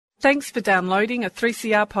Thanks for downloading a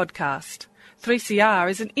 3CR podcast.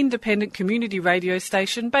 3CR is an independent community radio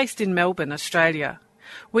station based in Melbourne, Australia.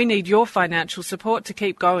 We need your financial support to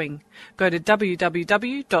keep going. Go to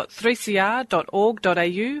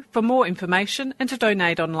www.3cr.org.au for more information and to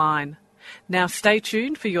donate online. Now stay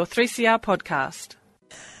tuned for your 3CR podcast.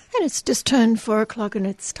 And it's just turned 4 o'clock and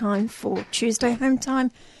it's time for Tuesday Home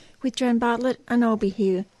Time with Joan Bartlett, and I'll be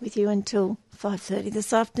here with you until 5:30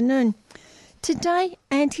 this afternoon. Today,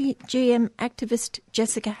 anti-GM activist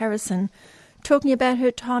Jessica Harrison talking about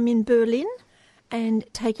her time in Berlin and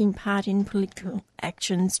taking part in political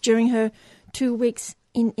actions during her 2 weeks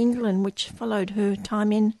in England, which followed her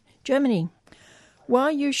time in Germany.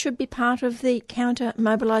 Why you should be part of the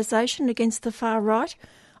counter-mobilisation against the far right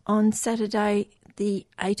on Saturday the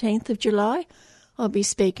 18th of July, I'll be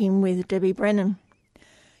speaking with Debbie Brennan.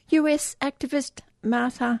 US activist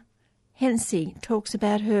Martha Hennessy talks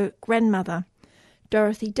about her grandmother,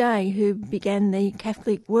 Dorothy Day, who began the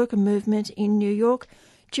Catholic worker movement in New York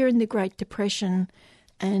during the Great Depression,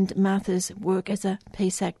 and Martha's work as a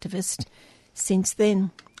peace activist since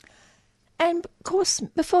then. And, of course,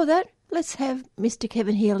 before that, let's have Mr.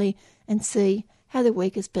 Kevin Healy and see how the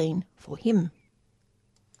week has been for him.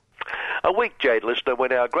 A week, Jade listener,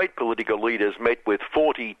 when our great political leaders met with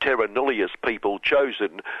 40 terra nullius people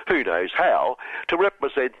chosen, who knows how, to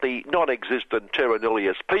represent the non-existent terra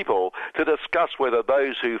nullius people to discuss whether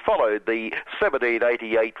those who followed the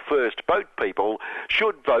 1788 first boat people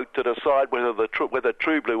should vote to decide whether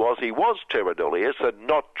True Blue Aussie was terra nullius and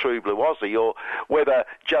not True Blue Aussie, or whether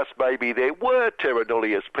just maybe there were terra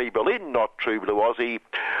nullius people in not True Blue Aussie,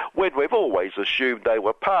 when we've always assumed they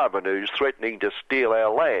were parvenus threatening to steal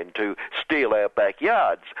our land, to steal our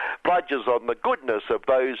backyards, bludgers on the goodness of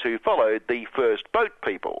those who followed the first boat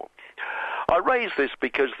people. I raise this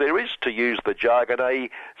because there is, to use the jargon, a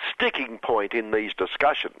sticking point in these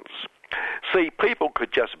discussions. See, people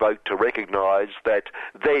could just vote to recognise that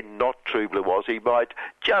then not True Blue Aussie might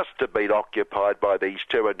just have been occupied by these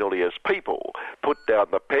terra nullius people, put down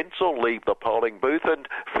the pencil, leave the polling booth and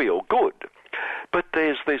feel good. But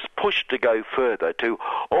there's this push to go further, to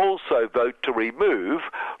also vote to remove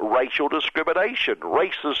racial discrimination,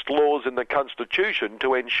 racist laws in the Constitution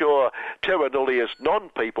to ensure terra nullius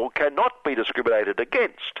non-people cannot be discriminated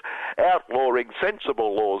against, outlawing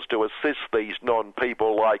sensible laws to assist these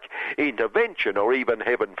non-people like intervention or even,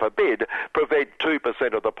 heaven forbid, prevent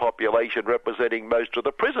 2% of the population representing most of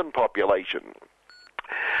the prison population.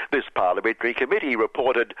 This parliamentary committee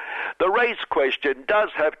reported the race question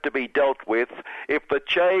does have to be dealt with if the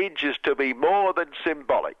change is to be more than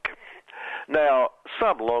symbolic. Now,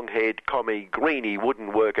 some long-haired commie greenie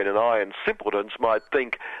wooden worker and iron simpletons might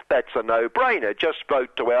think that's a no-brainer, just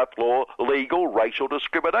vote to outlaw legal racial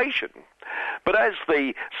discrimination. But as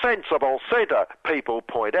the sensible centre people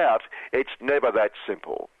point out, it's never that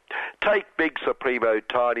simple. Take Big Supremo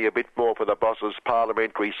Tiny a bit more for the boss's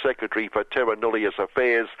Parliamentary Secretary for Terra Nullius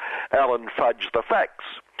Affairs, Alan Fudge the Facts,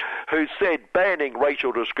 who said banning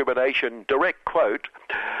racial discrimination, direct quote,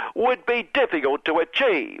 would be difficult to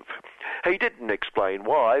achieve. He didn't explain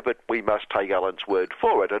why, but we must take Alan's word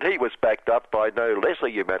for it, and he was backed up by no less a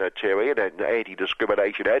humanitarian and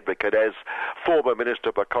anti-discrimination advocate as former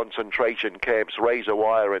Minister for Concentration Camps Razor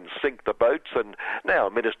Wire and Sink the Boats, and now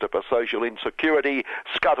Minister for Social Insecurity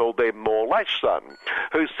Scuttle Them More Lashson,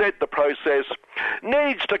 who said the process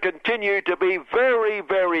needs to continue to be very,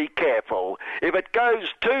 very careful. If it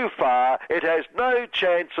goes too far, it has no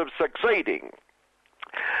chance of succeeding.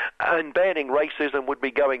 And banning racism would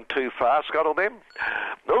be going too far, Scuttle them?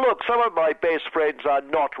 Look, some of my best friends are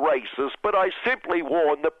not racist, but I simply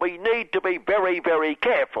warn that we need to be very, very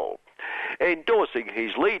careful. Endorsing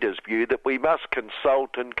his leader's view that we must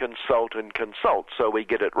consult and consult and consult so we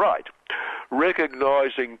get it right.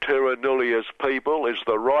 Recognising terra nullius people is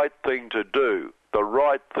the right thing to do. The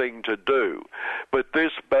right thing to do. But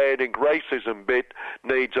this banning racism bit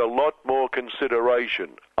needs a lot more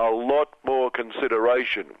consideration. A lot more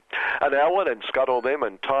consideration. And Alan and Scuttle them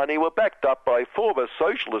and Tiny were backed up by former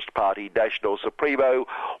Socialist Party National Supremo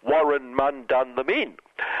Warren Munn Dun them in,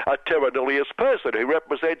 a terra nullius person who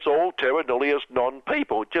represents all terra nullius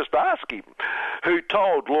non-people. Just ask him. Who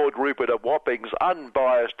told Lord Rupert of Wapping's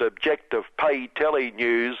unbiased, objective pay telly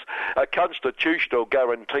news a constitutional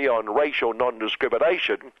guarantee on racial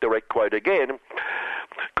non-discrimination, direct quote again,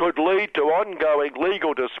 could lead to ongoing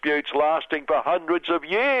legal disputes lasting for hundreds of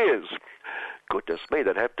years. Goodness me,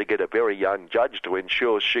 they'd have to get a very young judge to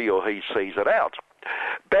ensure she or he sees it out.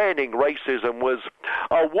 Banning racism was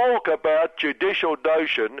a walkabout judicial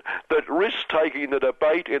notion that risks taking the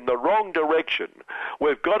debate in the wrong direction.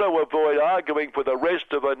 We've got to avoid arguing for the rest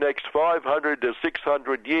of the next 500 to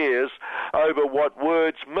 600 years over what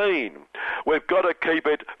words mean. We've got to keep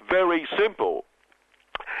it very simple.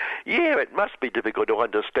 Yeah, it must be difficult to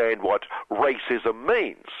understand what racism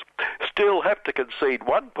means. Still have to concede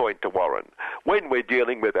one point to Warren. When we're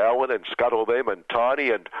dealing with Alwyn and Scuttlebem and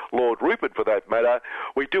Tiny and Lord Rupert for that matter,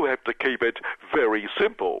 we do have to keep it very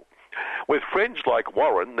simple. With friends like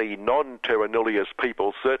Warren, the non-terra nullius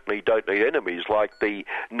people certainly don't need enemies like the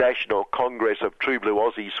National Congress of True Blue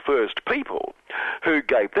Aussie's First People, who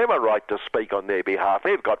gave them a right to speak on their behalf.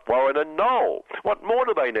 They've got Warren and Noel. What more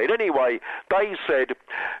do they need? Anyway, they said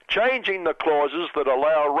changing the clauses that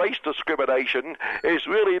allow race discrimination is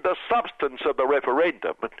really the substance of the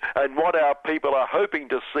referendum and what our people are hoping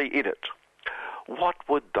to see in it. What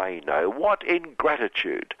would they know? What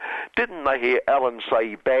ingratitude. Didn't they hear Alan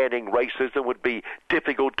say banning racism would be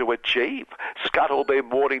difficult to achieve? Scuttlebem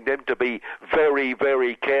warning them to be very,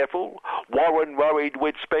 very careful? Warren worried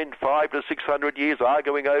we'd spend 500 to 600 years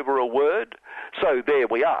arguing over a word? So there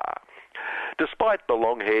we are. Despite the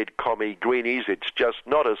long-haired commie greenies, it's just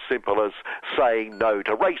not as simple as saying no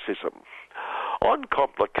to racism. On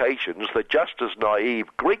complications, the just as naive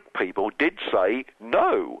Greek people did say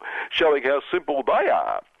no, showing how simple they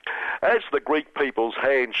are. As the Greek people's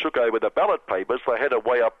hands shook over the ballot papers, they had to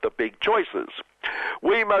weigh up the big choices.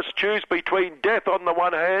 We must choose between death on the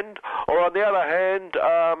one hand, or on the other hand,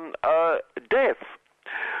 death.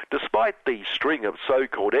 Despite the string of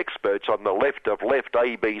so-called experts on the left of left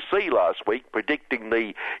ABC last week predicting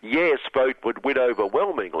the yes vote would win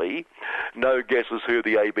overwhelmingly, no guesses who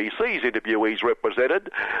the ABC's interviewees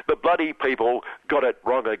represented, the bloody people got it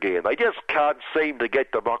wrong again. They just can't seem to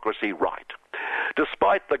get democracy right.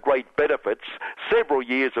 Despite the great benefits, several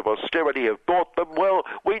years of austerity have brought them. Well,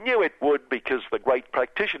 we knew it would because the great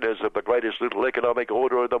practitioners of the greatest little economic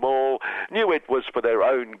order of them all knew it was for their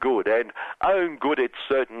own good, and own good it's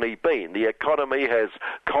certainly been. The economy has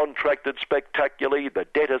contracted spectacularly, the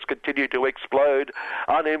debt has continued to explode,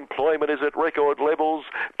 unemployment is at record levels,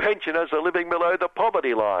 pensioners are living below the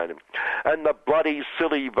poverty line, and the bloody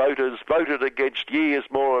silly voters voted against years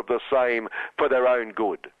more of the same for their own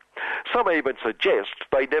good. Some even suggest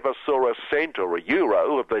they never saw a cent or a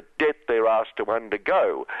euro of the debt they're asked to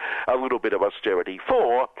undergo a little bit of austerity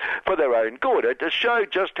for their own good. And to show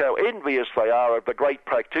just how envious they are of the great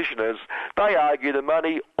practitioners, they argue the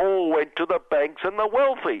money all went to the banks and the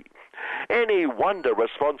wealthy. Any wonder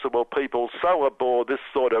responsible people so abhor this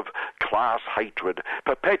sort of class hatred,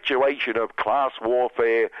 perpetuation of class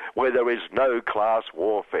warfare where there is no class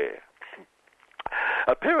warfare.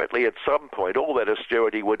 Apparently, at some point, all that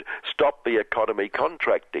austerity would stop the economy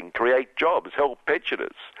contracting, create jobs, help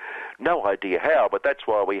pensioners. No idea how, but that's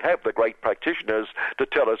why we have the great practitioners to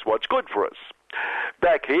tell us what's good for us.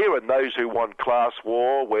 Back here, and those who want class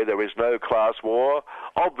war where there is no class war,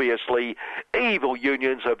 obviously evil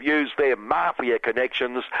unions have used their mafia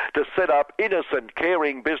connections to set up innocent,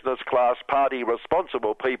 caring business class party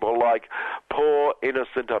responsible people like poor,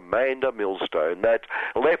 innocent Amanda Millstone, that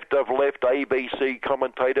left of left ABC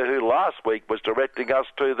commentator who last week was directing us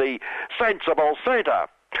to the sensible centre.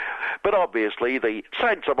 But obviously the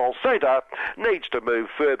sensible centre needs to move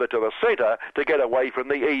further to the centre to get away from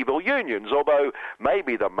the evil unions, although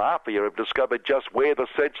maybe the mafia have discovered just where the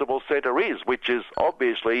sensible centre is, which is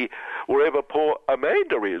obviously wherever poor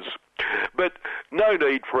Amanda is. But no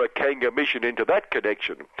need for a Kanga mission into that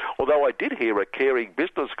connection, although I did hear a caring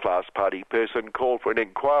business class party person call for an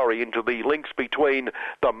inquiry into the links between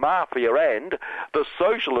the mafia and the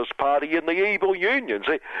Socialist Party and the evil unions.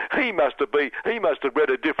 He must have read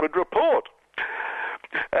a different report.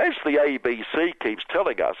 As the ABC keeps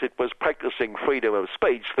telling us it was practicing freedom of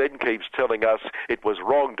speech, then keeps telling us it was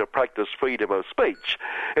wrong to practice freedom of speech,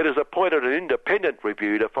 it has appointed an independent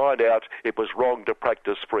review to find out it was wrong to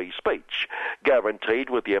practice free speech, guaranteed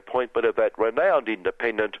with the appointment of that renowned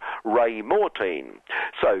independent Ray Mortine,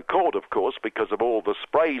 so called, of course, because of all the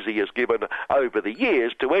sprays he has given over the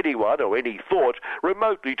years to anyone or any thought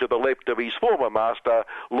remotely to the left of his former master,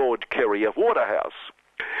 Lord Kerry of Waterhouse.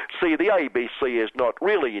 See, the ABC is not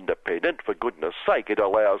really independent, for goodness sake. It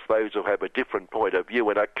allows those who have a different point of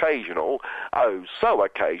view an occasional, oh so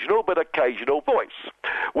occasional, but occasional voice.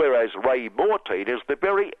 Whereas Ray Mortine is the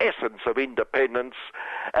very essence of independence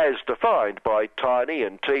as defined by Tiny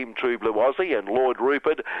and Team True Blue Aussie and Lord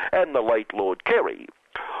Rupert and the late Lord Kerry.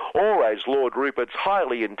 or as Lord Rupert's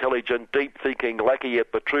highly intelligent, deep-thinking lackey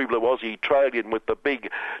at the True Blue Aussie Tralian with the big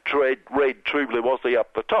red True Blue Aussie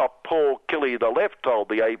up the top, Paul Killy the left, told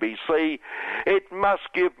the ABC, it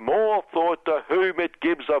must give more thought to whom it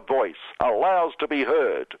gives a voice, allows to be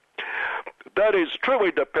heard. That is true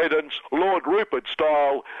independence, Lord Rupert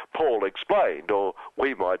style, Paul explained, or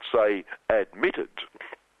we might say admitted.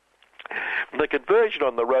 The conversion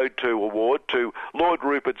on the Road to award to Lord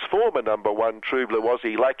Rupert's former number one True Blue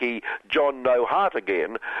Aussie lackey, John No Heart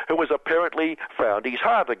Again, who has apparently found his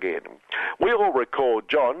heart again. We all recall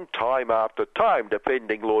John, time after time,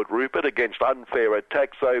 defending Lord Rupert against unfair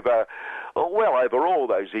attacks over all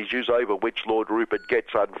those issues over which Lord Rupert gets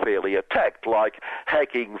unfairly attacked, like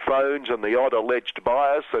hacking phones and the odd alleged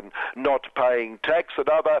bias and not paying tax and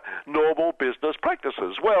other normal business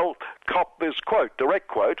practices. Well, cop this quote, direct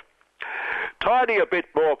quote, tiny a bit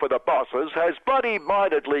more for the bosses has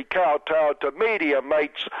bloody-mindedly kowtowed to media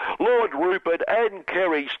mates Lord Rupert and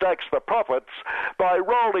Kerry stacks the profits by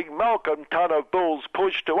rolling Malcolm Ton of Bull's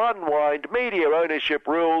push to unwind media ownership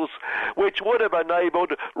rules which would have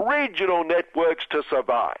enabled regional networks to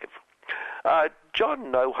survive. John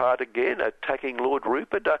No Heart Again attacking Lord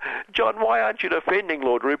Rupert. John, why aren't you defending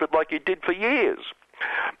Lord Rupert like you did for years?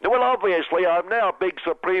 Well, obviously, I'm now big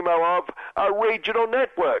supremo of a regional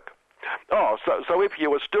network. Oh, so if you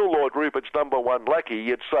were still Lord Rupert's number one lackey,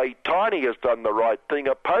 you'd say Tiny has done the right thing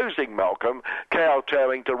opposing Malcolm,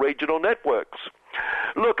 kowtowing to regional networks.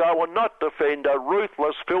 Look, I will not defend a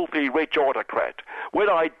ruthless, filthy, rich autocrat. When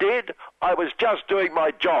I did, I was just doing my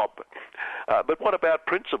job. But what about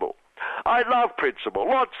principle? I love principle,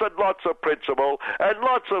 lots and lots of principle, and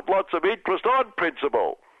lots of interest on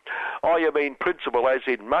principle. Oh, you mean principle as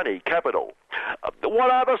in money, capital. What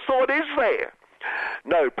other sort is there?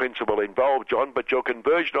 No principle involved, John, but your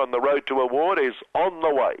conversion on the Road to award is on the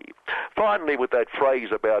way. Finally, with that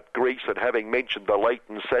phrase about Greece and having mentioned the late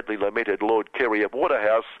and sadly lamented Lord Kerry of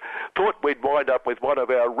Waterhouse, thought we'd wind up with one of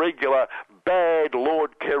our regular bad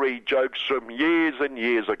Lord Kerry jokes from years and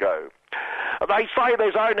years ago. They say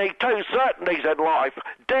there's only two certainties in life,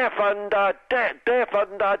 death and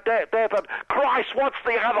Christ, what's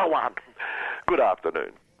the other one? Good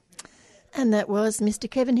afternoon. And that was Mr.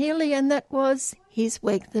 Kevin Healy, and that was his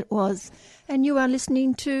week that was. And you are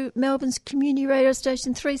listening to Melbourne's community radio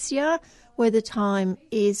station 3CR, where the time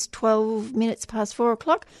is 12 minutes past 4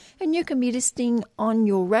 o'clock, and you can be listening on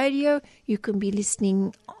your radio, you can be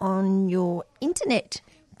listening on your internet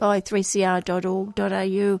by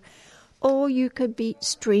 3cr.org.au, or you could be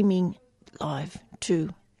streaming live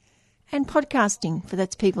too, and podcasting for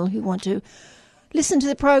that's people who want to listen to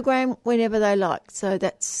the program whenever they like. So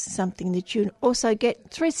that's something that you also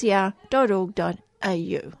get 3cr.org.au.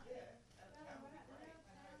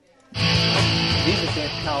 Is a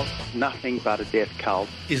death cult nothing but a death cult?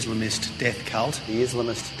 Islamist death cult. The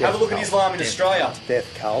Islamist death cult. Have a look at Islam in Australia.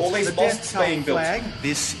 Death cult. All these mosques being built. Flag.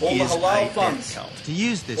 This all is the halal a funds. death cult. To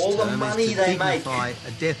use this all term the money is to they make. dignify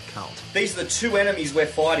a death cult. These are the two enemies we're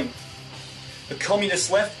fighting. The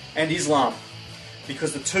communist left and Islam.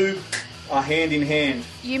 Because the two are hand in hand.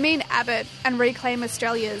 You mean Abbott and Reclaim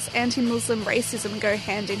Australia's anti-Muslim racism go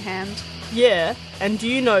hand in hand? Yeah, and do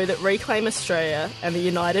you know that Reclaim Australia and the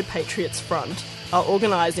United Patriots Front are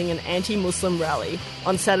organising an anti-Muslim rally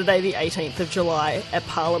on Saturday the 18th of July at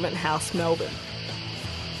Parliament House, Melbourne?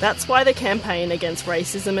 That's why the Campaign Against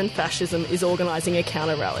Racism and Fascism is organising a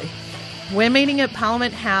counter-rally. We're meeting at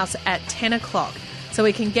Parliament House at 10 o'clock, so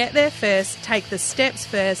we can get there first, take the steps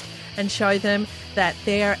first, and show them that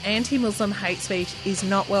their anti-Muslim hate speech is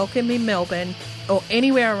not welcome in Melbourne or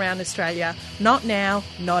anywhere around Australia. Not now,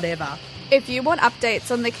 not ever. If you want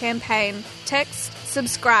updates on the campaign, text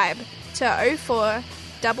subscribe to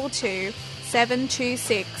 0422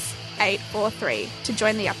 726 843 to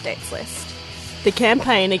join the updates list. The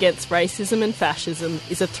Campaign Against Racism and Fascism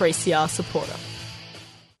is a 3CR supporter.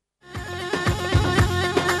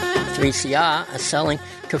 3CR are selling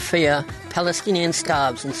keffiyeh Palestinian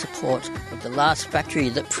scarves in support of the last factory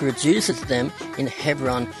that produces them in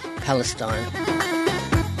Hebron, Palestine.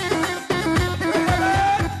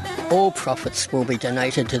 All profits will be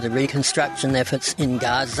donated to the reconstruction efforts in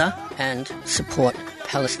Gaza and support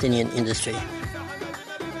Palestinian industry.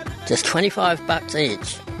 Just $25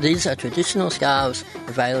 each. These are traditional scarves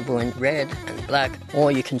available in red and black,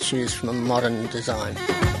 or you can choose from a modern design.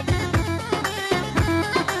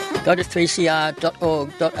 Go to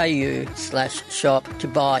 3cr.org.au/shop to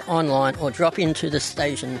buy online or drop into the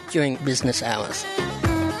station during business hours.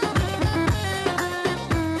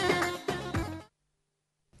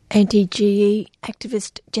 Anti-GE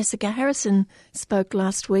activist Jessica Harrison spoke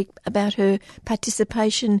last week about her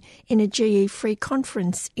participation in a GE-free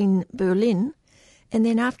conference in Berlin. And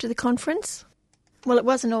then after the conference, well, it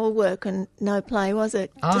wasn't all work and no play, was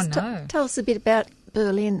it? Oh, no. Tell us a bit about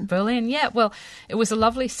Berlin. Berlin, yeah. Well, it was a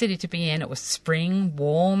lovely city to be in. It was spring,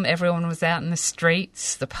 warm. Everyone was out in the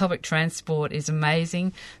streets. The public transport is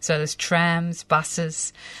amazing. So there's trams,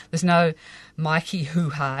 buses. There's no Mikey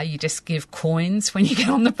hoo-ha. You just give coins when you get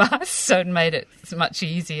on the bus. So it made it much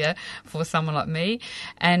easier for someone like me.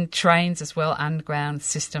 And trains as well, underground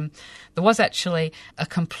system. There was actually a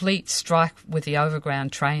complete strike with the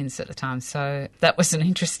overground trains at the time. So that was an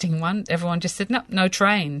interesting one. Everyone just said, no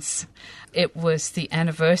trains. It was the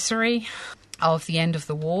anniversary of the end of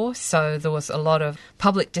the war, so there was a lot of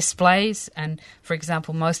public displays and, for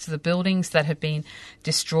example, most of the buildings that had been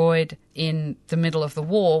destroyed in the middle of the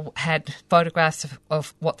war had photographs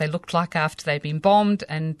of what they looked like after they'd been bombed,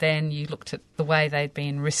 and then you looked at the way they'd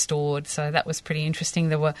been restored. So that was pretty interesting.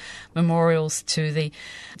 There were memorials to the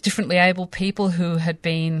differently abled people who had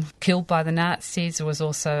been killed by the Nazis. There was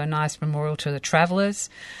also a nice memorial to the travellers.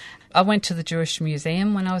 I went to the Jewish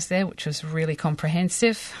Museum when I was there, which was really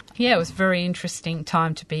comprehensive. Yeah, it was a very interesting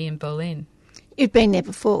time to be in Berlin. You've been there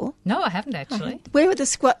before? No, I haven't actually. Where were the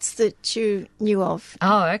squats that you knew of?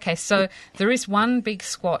 Oh, okay. So there is one big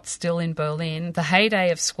squat still in Berlin. The heyday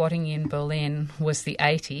of squatting in Berlin was the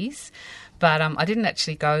 80s. But I didn't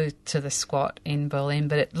actually go to the squat in Berlin,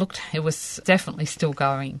 but it was definitely still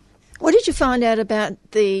going. What did you find out about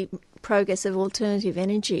the progress of alternative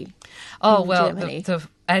energy in Germany?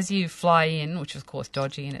 As you fly in, which of course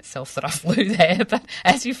dodgy in itself that I flew there, but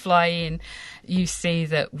as you fly in, you see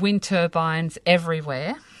that wind turbines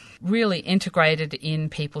everywhere, really integrated in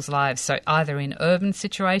people's lives. So either in urban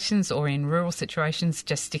situations or in rural situations,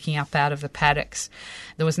 just sticking up out of the paddocks.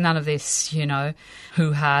 There was none of this,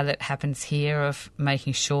 hoo-ha that happens here of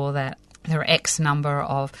making sure that there are X number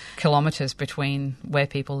of kilometres between where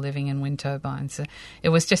people are living and wind turbines. So it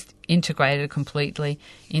was just integrated completely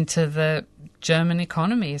into the German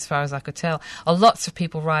economy, as far as I could tell. Lots of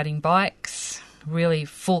people riding bikes, really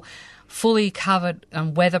fully covered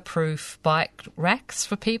and weatherproof bike racks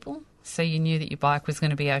for people, so you knew that your bike was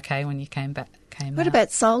going to be okay when you came out. What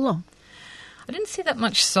about solar? I didn't see that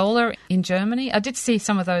much solar in Germany. I did see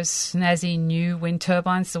some of those snazzy new wind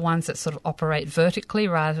turbines, the ones that sort of operate vertically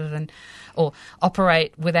rather than, or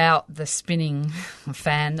operate without the spinning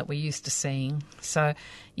fan that we're used to seeing. So,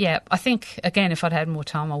 yeah, I think, again, if I'd had more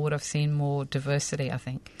time, I would have seen more diversity, I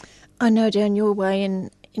think. I know down your way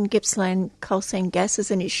in Gippsland, coal seam gas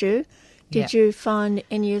is an issue. Did you find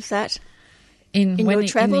any of that? In your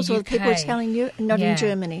travels, or people are telling you? Not in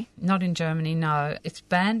Germany? Not in Germany, no. It's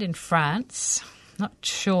banned in France. Not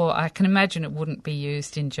sure. I can imagine it wouldn't be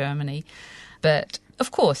used in Germany. But,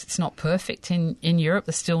 of course, it's not perfect. In Europe,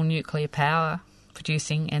 there's still nuclear power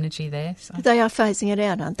producing energy there. So. They are phasing it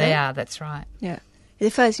out, aren't they? They are, that's right. Yeah. They're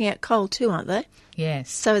phasing out coal too, aren't they? Yes.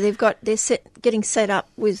 So they're getting set up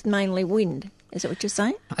with mainly wind. Is that what you're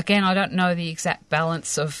saying? Again, I don't know the exact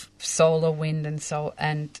balance of solar, wind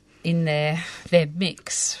and in their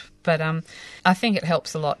mix, but I think it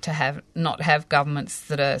helps a lot to not have governments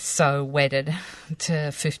that are so wedded to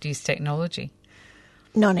 50s technology.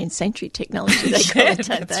 19th century technology, they call it,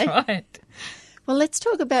 don't that's they? Right. Well, let's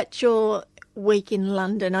talk about your week in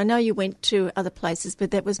London. I know you went to other places,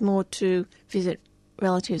 but that was more to visit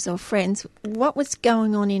relatives or friends. What was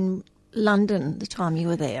going on in London the time you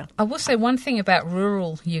were there? I will say one thing about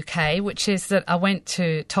rural UK, which is that I went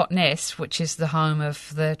to Totnes, which is the home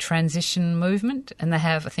of the transition movement, and they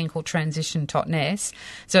have a thing called Transition Totnes.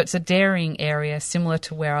 So it's a dairying area similar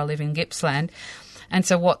to where I live in Gippsland. And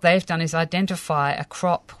so what they've done is identify a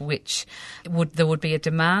crop which there would be a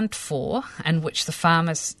demand for, and which the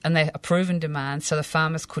farmers, and they're a proven demand, so the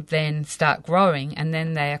farmers could then start growing, and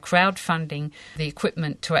then they are crowdfunding the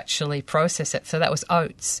equipment to actually process it. So that was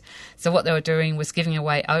oats. So what they were doing was giving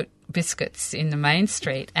away oat biscuits in the main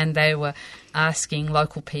street, and they were asking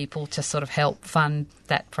local people to sort of help fund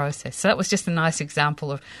that process. So that was just a nice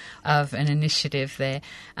example of an initiative there.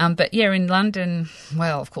 But yeah, in London,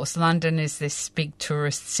 well, of course, London is this big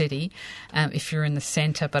tourist city if you're in the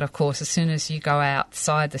centre, but of course, as soon as you go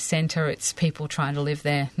outside the centre, it's people trying to live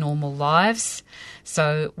their normal lives.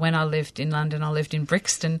 So when I lived in London, I lived in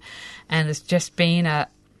Brixton, and there's just been a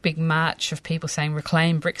big march of people saying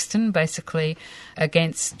reclaim Brixton, basically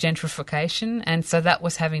against gentrification, and so that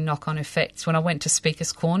was having knock-on effects. When I went to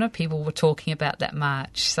Speaker's Corner, people were talking about that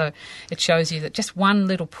march. So it shows you that just one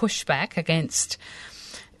little pushback against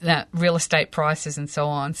the real estate prices and so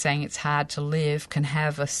on, saying it's hard to live, can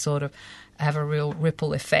have a real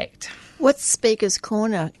ripple effect. What's Speaker's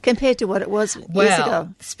Corner compared to what it was years ago?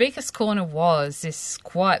 Speaker's Corner was this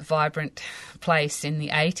quite vibrant place in the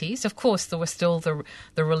 80s. Of course, there were still the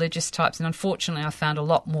religious types, and unfortunately I found a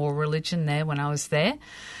lot more religion there when I was there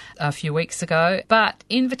a few weeks ago. But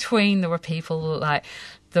in between there were people like...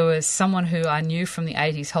 There was someone who I knew from the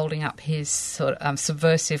 80s holding up his sort of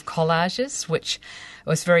subversive collages, which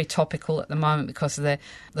was very topical at the moment because the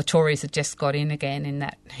Tories had just got in again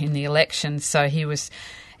in the election. So he was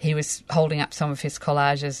holding up some of his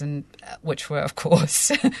collages, and which were, of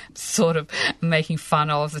course, sort of making fun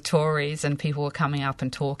of the Tories, and people were coming up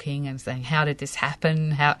and talking and saying, how did this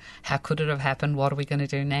happen? How could it have happened? What are we going to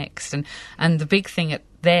do next? And the big thing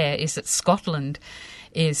there is that Scotland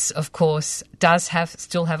is, of course,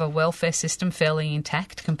 still have a welfare system fairly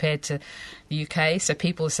intact compared to the UK. So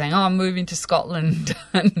people are saying, I'm moving to Scotland,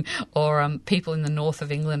 or people in the north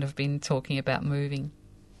of England have been talking about moving.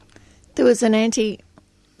 There was an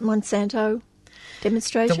anti-Monsanto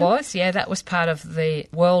demonstration? There was, yeah. That was part of the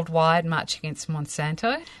worldwide March Against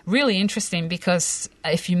Monsanto. Really interesting because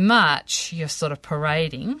if you march, you're sort of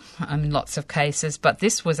parading in lots of cases, but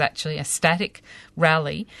this was actually a static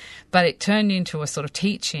rally, but it turned into a sort of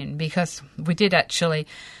teach-in because we did actually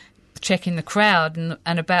check in the crowd,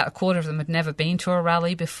 and about a quarter of them had never been to a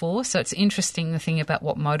rally before. So it's interesting, the thing about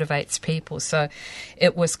what motivates people. So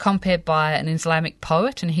it was compared by an Islamic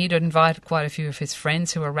poet, and he'd invited quite a few of his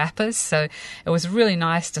friends who were rappers. So it was really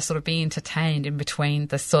nice to sort of be entertained in between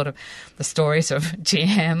the sort of the stories of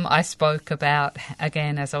GM. I spoke about,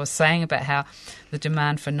 again, as I was saying, about how the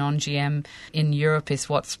demand for non-GM in Europe is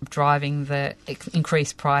what's driving the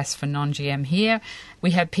increased price for non-GM here.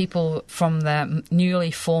 We had people from the newly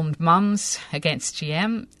formed mums against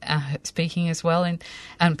GM speaking as well,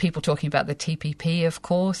 and people talking about the TPP, of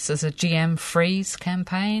course, as a GM freeze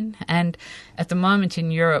campaign. And at the moment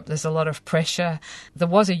in Europe, there's a lot of pressure. There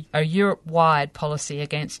was a Europe-wide policy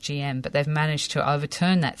against GM, but they've managed to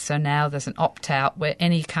overturn that. So now there's an opt-out where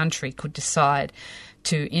any country could decide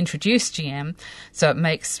to introduce GM, so it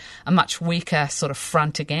makes a much weaker sort of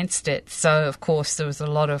front against it. So, of course, there was a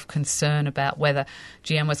lot of concern about whether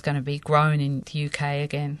GM was going to be grown in the UK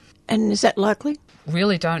again. And is that likely?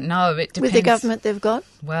 Really don't know. It depends. With the government they've got?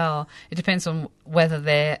 Well, it depends on whether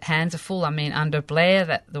their hands are full. I mean, under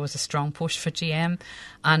Blair, there was a strong push for GM.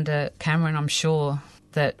 Under Cameron, I'm sure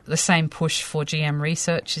that the same push for GM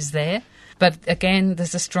research is there. But, again,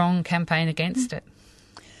 there's a strong campaign against it.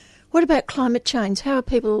 What about climate change? How are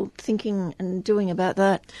people thinking and doing about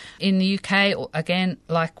that? In the UK, again,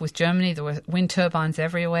 like with Germany, there were wind turbines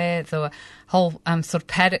everywhere. There were whole sort of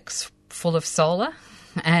paddocks full of solar.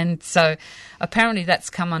 And so apparently that's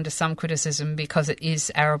come under some criticism because it is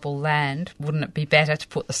arable land. Wouldn't it be better to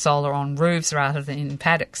put the solar on roofs rather than in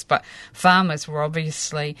paddocks? But farmers were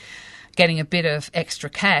obviously getting a bit of extra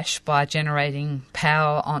cash by generating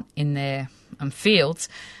power in their fields,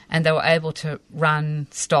 and they were able to run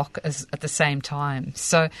stock at the same time.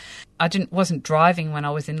 So I wasn't driving when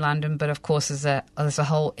I was in London, but of course there's a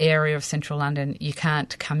whole area of central London you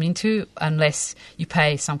can't come into unless you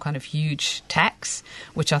pay some kind of huge tax,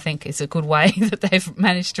 which I think is a good way that they've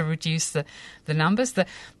managed to reduce the numbers. The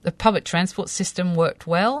public transport system worked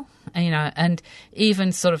well, and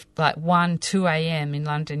even sort of like 1-2 a.m. in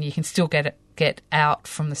London, you can still get out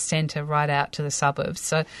from the centre right out to the suburbs.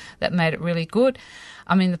 So that made it really good.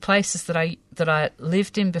 I mean, the places that I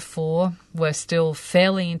lived in before were still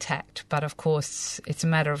fairly intact, but of course it's a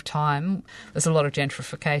matter of time. There's a lot of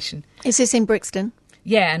gentrification. Is this in Brixton?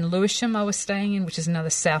 Yeah, and Lewisham I was staying in, which is another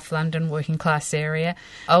South London working class area.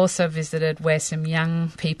 I also visited where some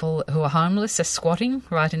young people who are homeless are squatting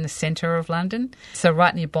right in the centre of London, so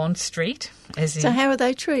right near Bond Street. So how are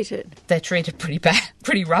they treated? They're treated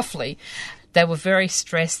pretty roughly. They were very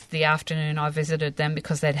stressed the afternoon I visited them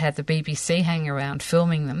because they'd had the BBC hang around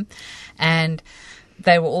filming them, and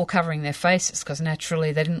they were all covering their faces because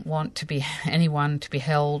naturally they didn't want anyone to be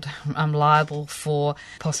held liable for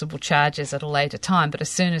possible charges at a later time. But as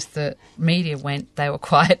soon as the media went, they were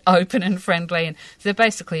quite open and friendly. And they're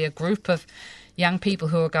basically a group of young people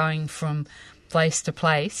who are going from place to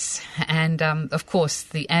place. And, of course,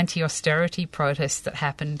 the anti-austerity protests that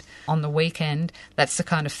happened on the weekend, that's the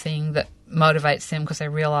kind of thing that motivates them because they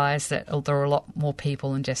realise that there are a lot more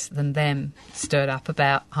people than them stirred up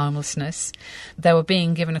about homelessness. They were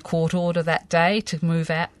being given a court order that day to move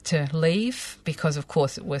out, to leave, because of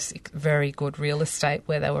course it was very good real estate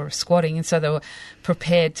where they were squatting, and so they were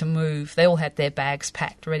prepared to move. They all had their bags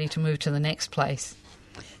packed, ready to move to the next place.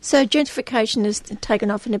 So gentrification has taken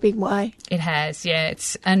off in a big way. It has, yeah.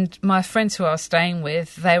 And my friends who I was staying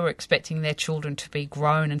with, they were expecting their children to be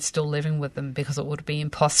grown and still living with them because it would be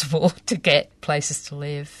impossible to get places to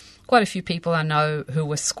live. Quite a few people I know who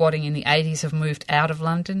were squatting in the 80s have moved out of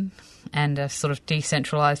London and are sort of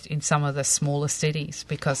decentralised in some of the smaller cities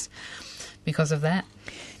because of that.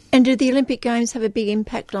 And do the Olympic Games have a big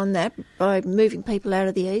impact on that by moving people out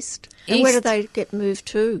of the East? And where do they get moved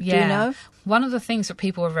to? Yeah. Do you know? One of the things that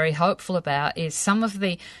people are very hopeful about is some of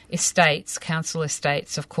the estates, council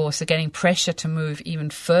estates, of course, are getting pressure to move even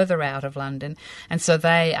further out of London, and so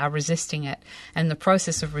they are resisting it. And the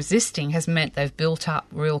process of resisting has meant they've built up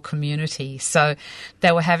real community. So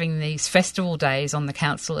they were having these festival days on the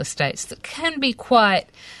council estates that can be quite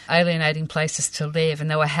alienating places to live, and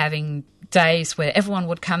they were having days where everyone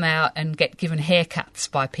would come out and get given haircuts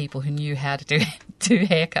by people who knew how to do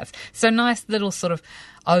haircuts. So nice little sort of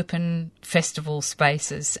open festival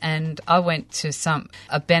spaces. And I went to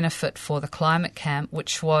a benefit for the climate camp,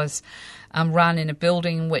 which was run in a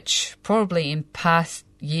building which probably in past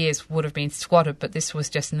years would have been squatted, but this was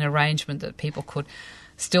just an arrangement that people could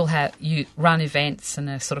still run events and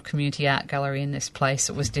a sort of community art gallery in this place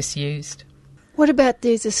that was disused. What about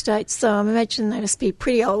these estates, though? I imagine they must be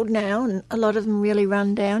pretty old now, and a lot of them really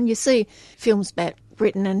run down. You see films about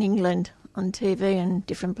Britain and England on TV and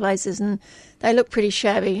different places, and they look pretty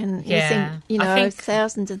shabby, and you think,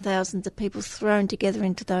 thousands and thousands of people thrown together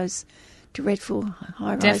into those dreadful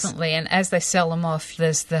high-rise. Definitely, and as they sell them off,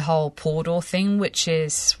 there's the whole Pordor thing, which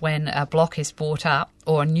is when a block is bought up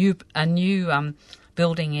or a new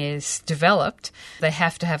building is developed, they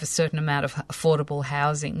have to have a certain amount of affordable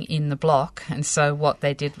housing in the block. And so what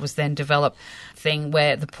they did was then develop a thing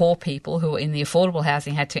where the poor people who were in the affordable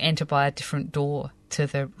housing had to enter by a different door to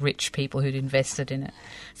the rich people who'd invested in it.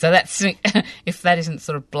 So that's, if that isn't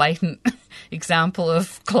sort of blatant example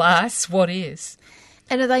of class, what is?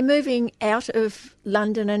 And are they moving out of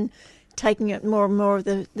London and taking it more and more of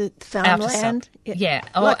the farmland? Yeah.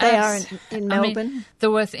 Like they are in Melbourne? I mean,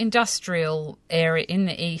 there was industrial area in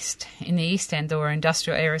the East End, there were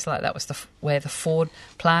industrial areas like that was where the Ford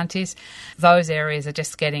plant is. Those areas are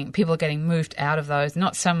just people are getting moved out of those,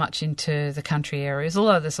 not so much into the country areas,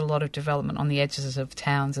 although there's a lot of development on the edges of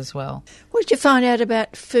towns as well. What did you find out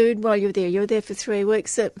about food while you were there? You were there for 3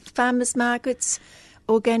 weeks. Farmers markets,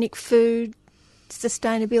 organic food,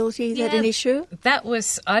 sustainability, is that an issue?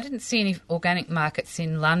 I didn't see any organic markets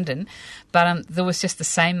in London, but there was just the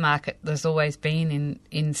same market there's always been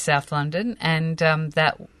in South London, and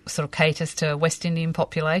that sort of caters to West Indian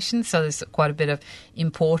population, so there's quite a bit of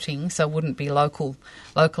importing, so it wouldn't be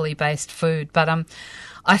locally based food. But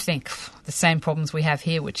I think the same problems we have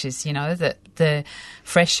here, which is, that the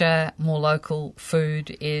fresher, more local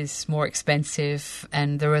food is more expensive,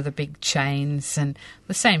 and there are the big chains, and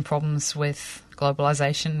the same problems with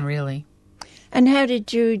globalisation, really. And how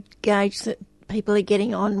did you gauge that people are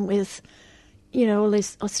getting on with, all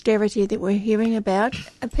this austerity that we're hearing about?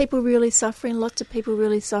 Are people really suffering? Lots of people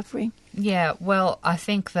really suffering? Yeah, well, I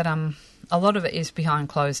think that a lot of it is behind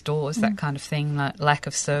closed doors, that kind of thing, like lack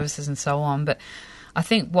of services and so on. But I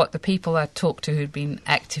think what the people I talked to who'd been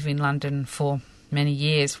active in London for many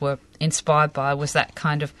years were inspired by was that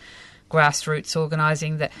kind of grassroots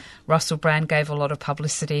organising that Russell Brand gave a lot of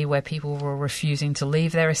publicity, where people were refusing to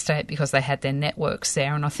leave their estate because they had their networks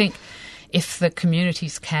there. And I think if the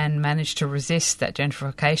communities can manage to resist that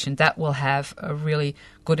gentrification, that will have a really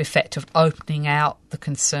good effect of opening out the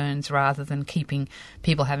concerns rather than keeping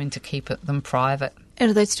people having to keep them private.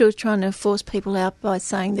 And are they still trying to force people out by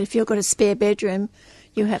saying that if you've got a spare bedroom,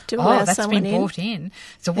 you have to allow someone in? That's been brought in.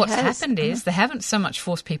 So what's happened is they haven't so much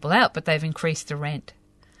forced people out, but they've increased the rent.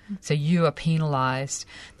 So you are penalised.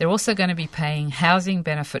 They're also going to be paying housing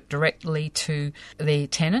benefit directly to the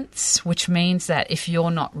tenants, which means that if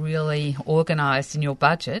you're not really organised in your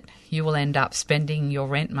budget, you will end up spending your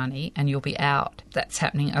rent money and you'll be out. That's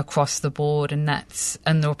happening across the board, and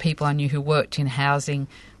there were people I knew who worked in housing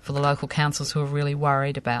for the local councils who are really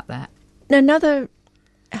worried about that. Another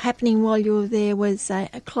happening while you were there was a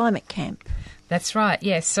climate camp. That's right,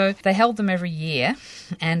 yes. So they held them every year,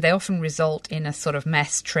 and they often result in a sort of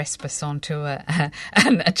mass trespass onto an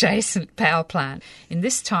adjacent power plant. In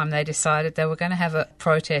this time, they decided they were going to have a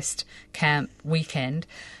protest camp weekend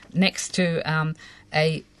next to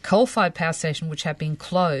a coal-fired power station which had been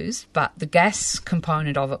closed, but the gas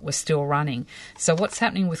component of it was still running. So what's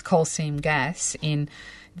happening with coal seam gas in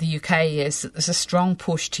the UK is that there's a strong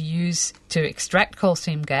push to extract coal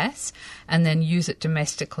seam gas and then use it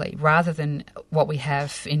domestically rather than what we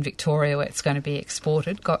have in Victoria where it's going to be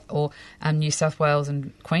exported, or New South Wales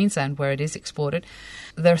and Queensland where it is exported.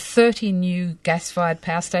 There are 30 new gas-fired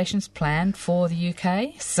power stations planned for the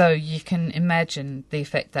UK, so you can imagine the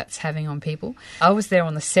effect that's having on people. I was there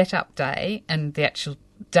on the set-up day, and the actual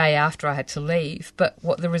day after I had to leave. But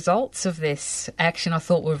what the results of this action I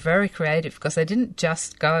thought were very creative, because they didn't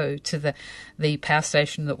just go to the power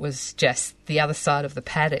station that was just the other side of the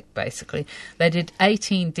paddock, basically. They did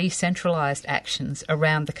 18 decentralised actions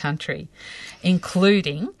around the country,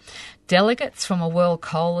 including delegates from a World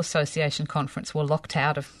Coal Association conference were locked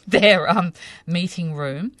out of their meeting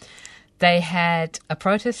room. They had a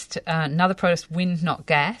protest, another protest, wind, not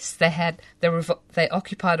gas. They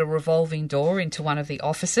occupied a revolving door into one of the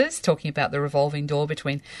offices, talking about the revolving door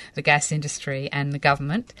between the gas industry and the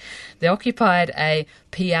government. They occupied a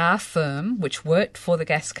PR firm which worked for the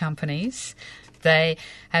gas companies. They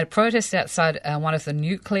had a protest outside one of the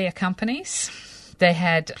nuclear companies. They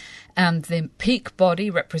had the peak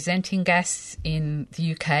body representing gas in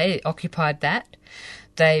the UK occupied that.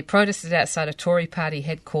 They protested outside a Tory party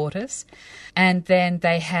headquarters, and then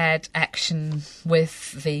they had action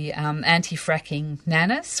with the anti-fracking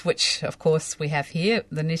nanas, which, of course, we have here,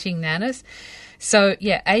 the knitting nanas. So,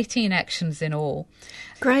 18 actions in all.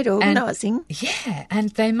 Great organising.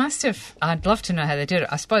 And they must have, I'd love to know how they did it.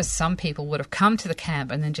 I suppose some people would have come to the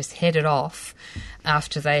camp and then just headed off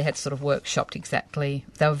after they had sort of workshopped exactly.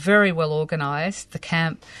 They were very well organised. The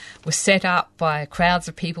camp was set up by crowds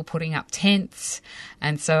of people putting up tents,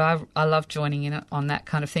 and so I love joining in on that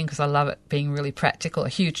kind of thing because I love it being really practical. A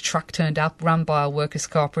huge truck turned up, run by a workers'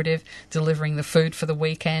 cooperative, delivering the food for the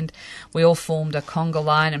weekend. We all formed a conga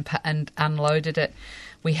line and unloaded it.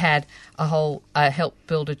 We had helped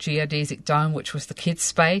build a geodesic dome, which was the kids'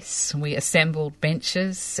 space. We assembled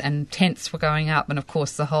benches and tents were going up. And, of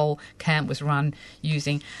course, the whole camp was run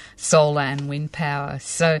using solar and wind power.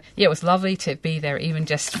 So, it was lovely to be there even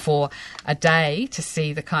just for a day to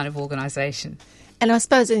see the kind of organisation. And I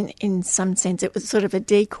suppose in some sense it was sort of a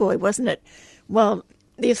decoy, wasn't it? Well,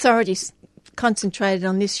 the authorities concentrated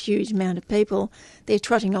on this huge amount of people, they're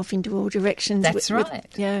trotting off into all directions. That's right.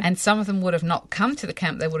 And some of them would have not come to the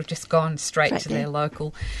camp, they would have just gone straight to their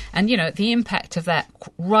local. And, the impact of that,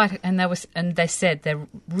 right, and they said they're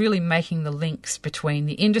really making the links between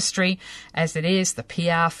the industry as it is, the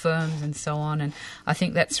PR firms and so on, and I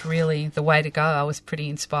think that's really the way to go. I was pretty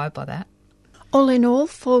inspired by that. All in all,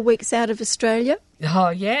 4 weeks out of Australia. Oh,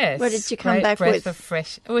 yes. What did you come back with?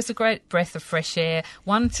 It was a great breath of fresh air.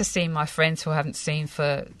 One, to see my friends who I haven't seen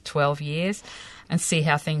for 12 years and see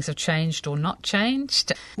how things have changed or not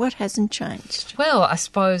changed. What hasn't changed? Well, I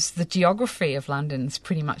suppose the geography of London's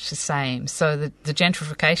pretty much the same. So the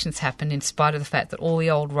gentrification's happened in spite of the fact that all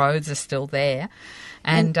the old roads are still there.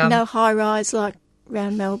 And no high-rise like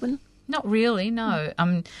around Melbourne? Not really, no.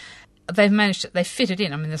 They fit it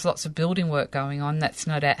in. I mean, there's lots of building work going on. That's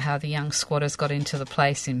no doubt how the young squatters got into the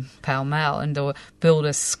place in Pall Mall, and there were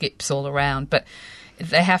builders' skips all around. But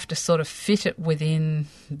they have to sort of fit it within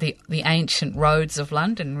the ancient roads of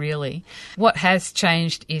London, really. What has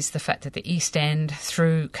changed is the fact that the East End,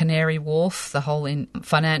 through Canary Wharf, the whole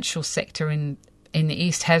financial sector in the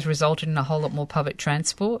East has resulted in a whole lot more public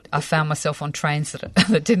transport. I found myself on trains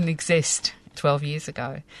that didn't exist 12 years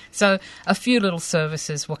ago. So a few little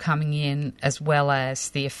services were coming in, as well as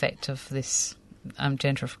the effect of this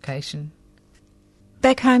gentrification.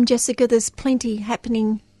 Back home, Jessica, there's plenty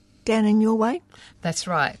happening down in your way. That's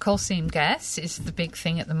right. Coal seam gas is the big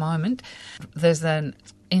thing at the moment. There's an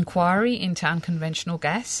inquiry into unconventional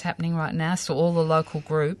gas happening right now, so all the local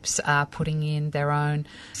groups are putting in their own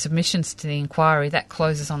submissions to the inquiry. That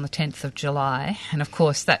closes on the 10th of July, and of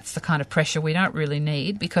course that's the kind of pressure we don't really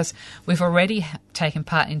need, because we've already taken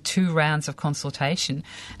part in 2 rounds of consultation,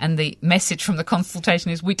 and the message from the consultation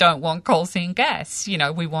is we don't want coal seam gas.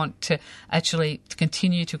 We want to actually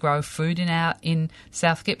continue to grow food in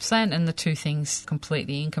South Gippsland, and the two things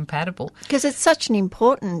completely incompatible. Because it's such an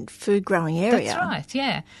important food growing area. That's right,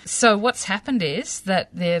 yeah. So what's happened is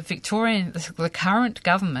that the current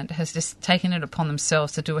government has just taken it upon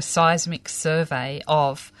themselves to do a seismic survey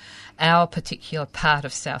of our particular part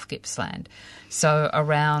of South Gippsland. So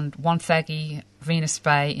around Wonthaggi, Venus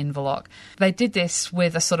Bay, Inverloch. They did this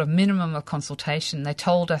with a sort of minimum of consultation. They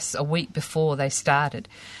told us a week before they started.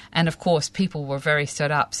 And, of course, people were very set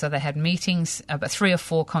up. So they had meetings, about 3 or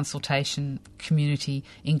 4 consultation community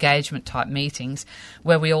engagement type meetings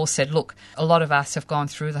where we all said, look, a lot of us have gone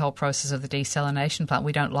through the whole process of the desalination plant.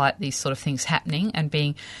 We don't like these sort of things happening and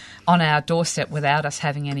being on our doorstep without us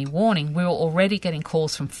having any warning. We were already getting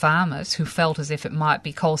calls from farmers who felt as if it might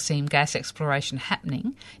be coal seam gas exploration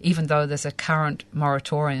happening, even though there's a current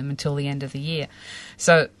moratorium until the end of the year.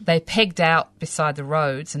 So they pegged out beside the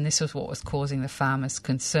roads, and this was what was causing the farmers'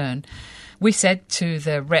 concern. we said to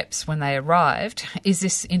the reps when they arrived, is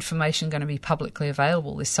this information going to be publicly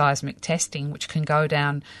available, this seismic testing, which can go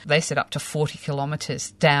down, they said, up to 40 kilometres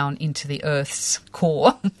down into the Earth's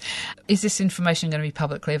core? Is this information going to be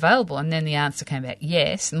publicly available? And then the answer came back,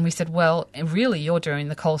 yes. And we said, well, really, you're doing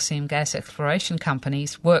the coal seam gas exploration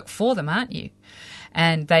companies' work for them, aren't you?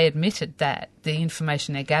 And they admitted that the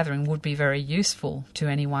information they're gathering would be very useful to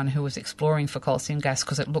anyone who was exploring for coal seam gas,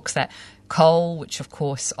 because it looks at coal, which of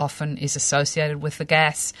course often is associated with the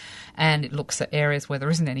gas, and it looks at areas where there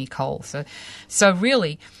isn't any coal. So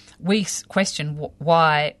really, we questioned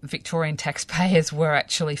why Victorian taxpayers were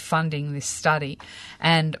actually funding this study,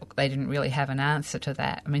 and they didn't really have an answer to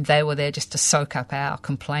that. I mean, they were there just to soak up our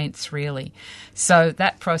complaints, really. So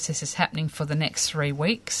that process is happening for the next 3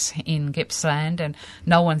 weeks in Gippsland, and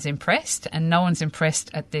no one's impressed, and no one's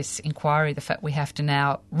impressed at this inquiry, the fact we have to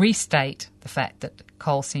now restate the fact that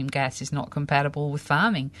coal seam gas is not compatible with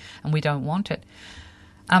farming, and we don't want it.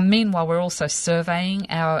 Meanwhile, we're also surveying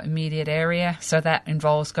our immediate area, so that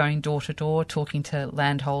involves going door to door, talking to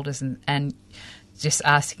landholders and just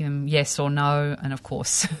asking them yes or no. And of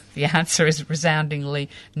course, the answer is resoundingly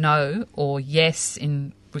no or yes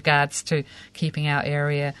in regards to keeping our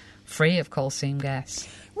area free of coal seam gas.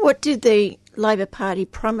 What did the Labor Party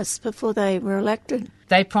promise before they were elected?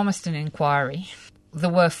 They promised an inquiry. There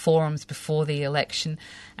were forums before the election,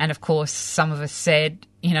 and of course some of us said,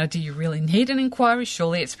 do you really need an inquiry?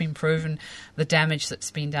 Surely it's been proven the damage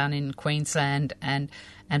that's been done in Queensland and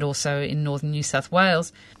also in northern New South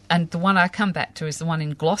Wales. And the one I come back to is the one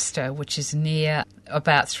in Gloucester, which is near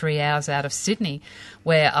about 3 hours out of Sydney,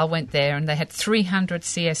 where I went there and they had 300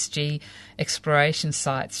 CSG exploration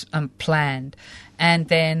sites planned. And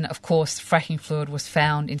then, of course, fracking fluid was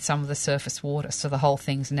found in some of the surface water, so the whole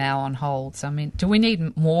thing's now on hold. So, I mean, do we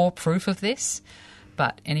need more proof of this?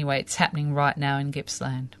 But anyway, it's happening right now in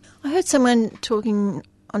Gippsland. I heard someone talking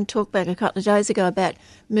on Talkback a couple of days ago about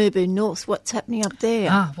Merbau North. What's happening up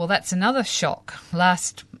there? Well, that's another shock.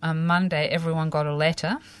 Last Monday, everyone got a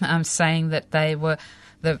letter saying that the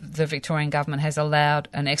Victorian government has allowed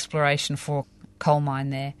an exploration for coal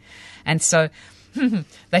mine there. And so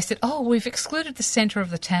they said, we've excluded the centre of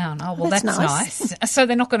the town. Oh, well, that's nice. So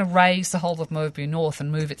they're not going to raise the whole of Merbau North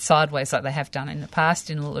and move it sideways like they have done in the past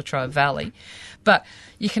in the Latrobe Valley. But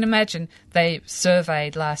you can imagine they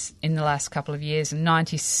surveyed in the last couple of years, and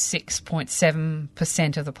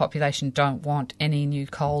 96.7% of the population don't want any new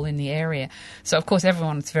coal in the area. So, of course,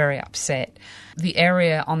 everyone's very upset. The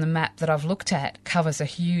area on the map that I've looked at covers a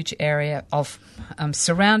huge area of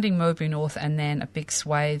surrounding Merbau North and then a big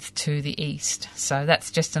swathe to the east. So that's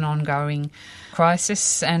just an ongoing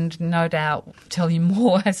crisis, and no doubt tell you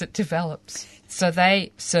more as it develops. So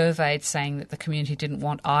they surveyed saying that the community didn't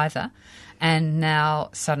want either, and now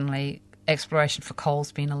suddenly exploration for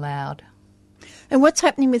coal's been allowed. And what's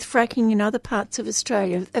happening with fracking in other parts of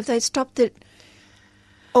Australia? Have they stopped it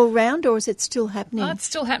all round, or is it still happening? It's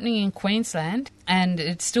still happening in Queensland, and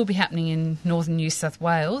it'd still be happening in northern New South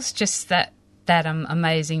Wales, just that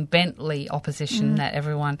amazing Bentley opposition that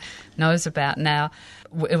everyone knows about now.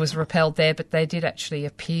 It was repelled there, but they did actually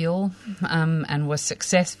appeal and were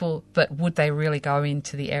successful. But would they really go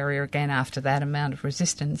into the area again after that amount of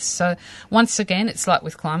resistance? So once again, it's like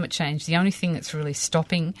with climate change. The only thing that's really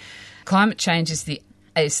stopping climate change is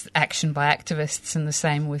action by activists, and the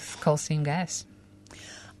same with coal seam gas.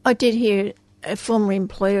 I did hear a former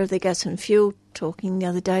employer of the Gas and Fuel talking the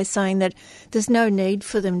other day, saying that there's no need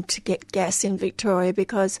for them to get gas in Victoria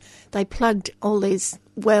because they plugged all these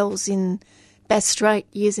wells in Bass Strait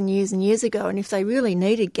years and years and years ago, and if they really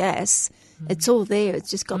needed gas, it's all there. It's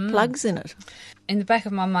just got plugs in it. In the back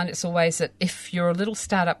of my mind, it's always that if you're a little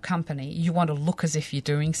start-up company, you want to look as if you're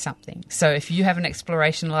doing something. So if you have an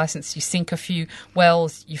exploration licence, you sink a few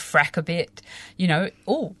wells, you frack a bit,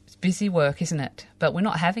 it's busy work, isn't it? But we're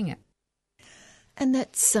not having it. And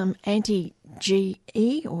that's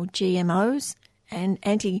anti-GE or GMOs and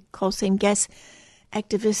anti-coal seam gas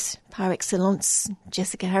activist par excellence,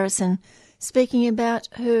 Jessica Harrison, speaking about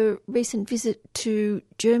her recent visit to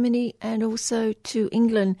Germany and also to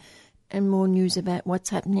England, and more news about what's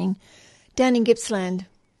happening down in Gippsland.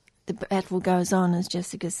 The battle goes on, as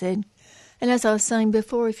Jessica said. And as I was saying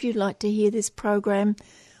before, if you'd like to hear this program,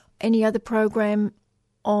 any other program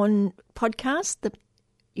on podcast,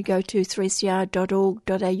 you go to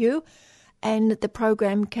 3cr.org.au and the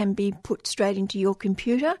program can be put straight into your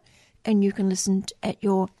computer and you can listen at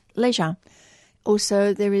your leisure.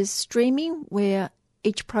 Also, there is streaming where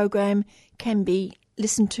each program can be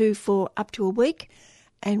listened to for up to a week,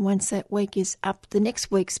 and once that week is up, the next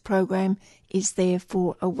week's program is there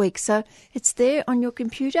for a week. So it's there on your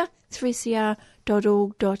computer,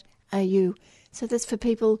 3cr.org.au. So that's for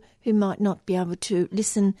people who might not be able to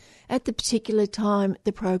listen at the particular time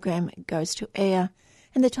the program goes to air.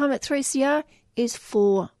 And the time at 3CR is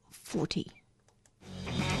 4:40.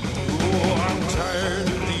 I'm tired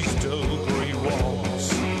of these dull grey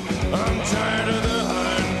walls. I'm tired of the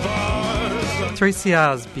high bars.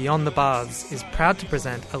 3CR's Beyond the Bars is proud to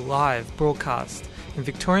present a live broadcast in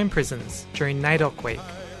Victorian prisons during NAIDOC Week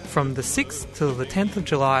from the 6th till the 10th of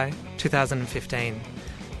July 2015.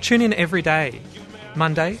 Tune in every day,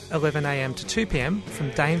 Monday 11am to 2pm from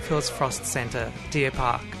Danefields Frost Centre, Deer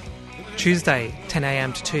Park. Tuesday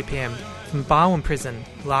 10am to 2pm from Barwon Prison,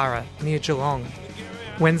 Lara, near Geelong.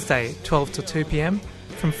 Wednesday 12 to 2pm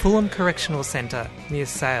from Fulham Correctional Centre, near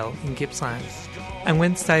Sale in Gippsland. And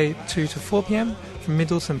Wednesday 2 to 4pm from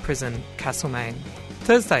Middleton Prison, Castlemaine.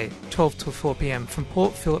 Thursday 12 to 4pm from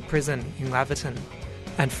Port Phillip Prison in Laverton.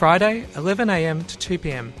 And Friday 11am to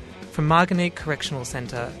 2pm from Margonique Correctional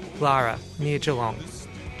Centre, Lara, near Geelong.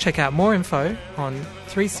 Check out more info on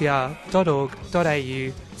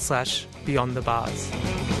 3cr.org.au/beyondthebars.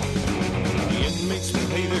 The inmates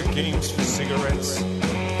play their games for cigarettes.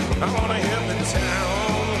 I want to hit the town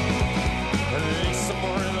and lay some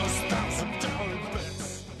more of those $1,000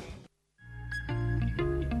 bets.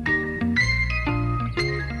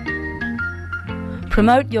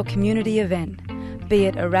 Promote your community event, be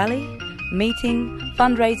it a rally, meeting,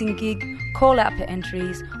 fundraising gig, call out for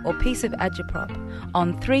entries or piece of agitprop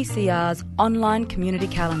on 3CR's online community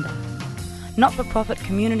calendar. Not-for-profit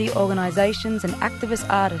community organisations and activist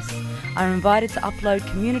artists are invited to upload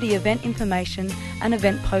community event information, an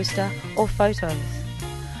event poster or photos.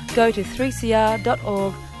 Go to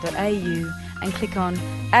 3cr.org.au and click on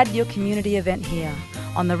Add Your Community Event here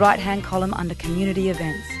on the right-hand column under Community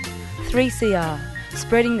Events. 3CR,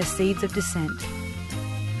 spreading the seeds of dissent.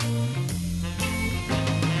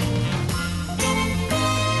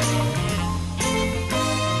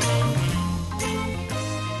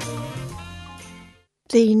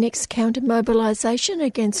 The next counter-mobilisation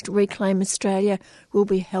against Reclaim Australia will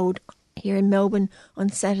be held here in Melbourne on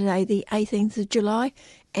Saturday the 18th of July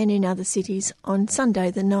and in other cities on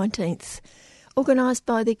Sunday the 19th, organised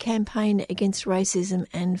by the Campaign Against Racism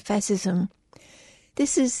and Fascism.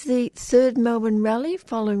 This is the third Melbourne rally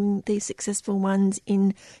following the successful ones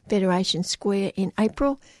in Federation Square in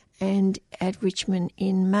April and at Richmond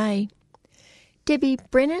in May. Debbie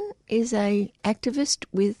Brennan is an activist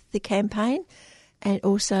with the campaign and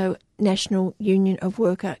also National Union of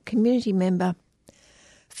Worker community member.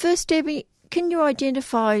 First, Debbie, can you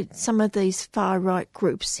identify some of these far-right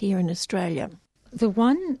groups here in Australia? The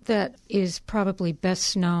one that is probably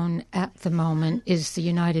best known at the moment is the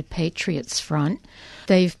United Patriots Front.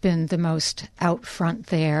 They've been the most out front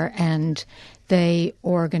there, and they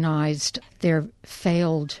organised their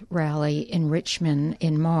failed rally in Richmond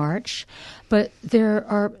in March. But there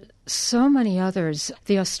are so many others.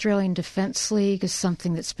 The Australian Defence League is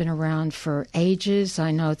something that's been around for ages.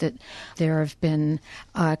 I know that there have been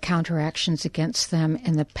counteractions against them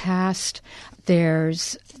in the past.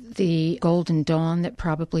 There's the Golden Dawn that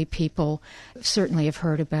probably people certainly have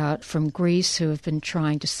heard about from Greece, who have been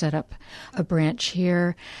trying to set up a branch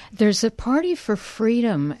here. There's a Party for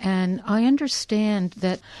Freedom, and I understand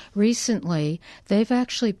that recently they've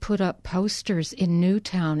actually put up posters in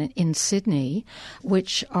Newtown in Sydney,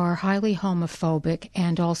 which are highly homophobic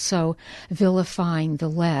and also vilifying the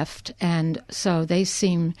left, and so they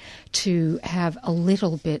seem to have a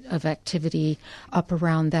little bit of activity up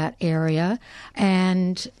around that area.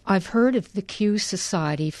 And I've heard of the Q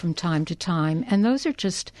Society from time to time, and those are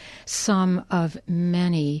just some of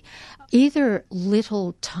many, either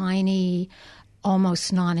little tiny,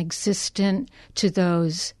 almost non-existent, to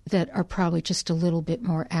those that are probably just a little bit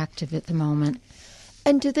more active at the moment.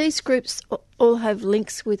 And do these groups all have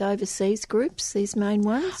links with overseas groups, these main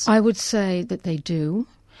ones? I would say that they do.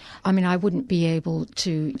 I mean, I wouldn't be able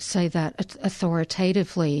to say that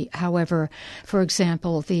authoritatively. However, for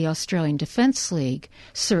example, the Australian Defence League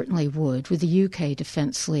certainly would, with the UK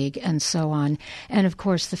Defence League and so on. And, of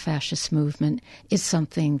course, the fascist movement is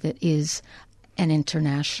something that is an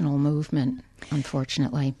international movement,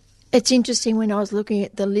 unfortunately. It's interesting, when I was looking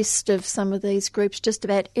at the list of some of these groups, just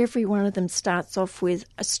about every one of them starts off with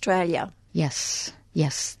Australia. Yes,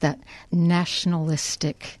 that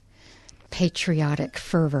nationalistic, patriotic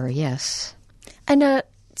fervour, yes. And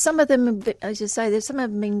some of them, as you say, there's some of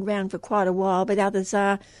them been around for quite a while, but others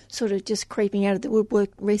are sort of just creeping out of the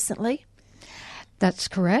woodwork recently. That's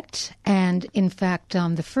correct. And in fact,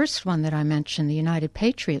 the first one that I mentioned, the United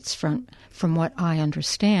Patriots Front, from what I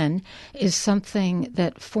understand, is something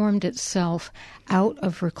that formed itself out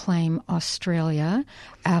of Reclaim Australia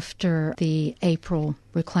after the April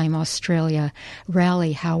Reclaim Australia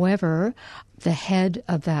rally. However, the head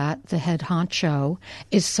of that, the head honcho,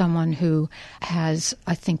 is someone who has,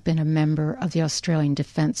 I think, been a member of the Australian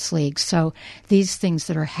Defence League. So these things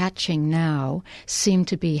that are hatching now seem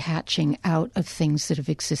to be hatching out of things that have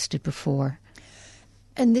existed before.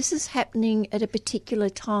 And this is happening at a particular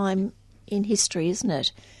time in history, isn't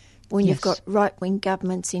it? When you've got right-wing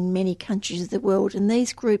governments in many countries of the world, and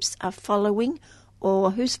these groups are following,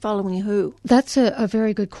 or who's following who? That's a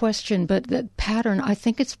very good question, but the pattern, I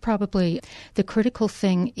think it's probably the critical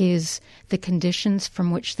thing is the conditions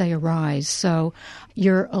from which they arise. So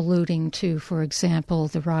you're alluding to, for example,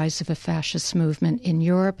 the rise of a fascist movement in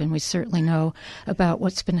Europe, and we certainly know about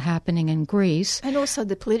what's been happening in Greece. And also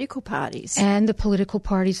the political parties. And the political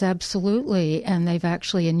parties, absolutely. And they've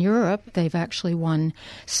actually, in Europe, they've actually won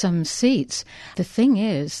some seats. The thing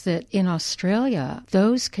is that in Australia,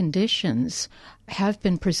 those conditions have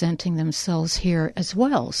been presenting themselves here as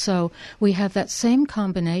well. So we have that same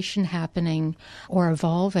combination happening or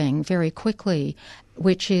evolving very quickly,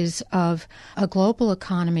 which is of a global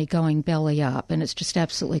economy going belly up, and it's just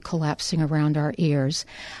absolutely collapsing around our ears.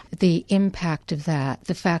 The impact of that,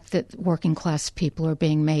 the fact that working class people are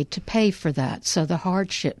being made to pay for that, so the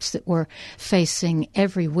hardships that we're facing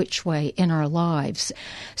every which way in our lives.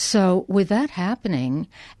 So with that happening,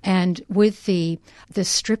 and with the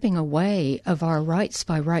stripping away of our rights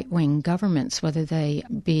by right-wing governments, whether they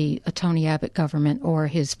be a Tony Abbott government or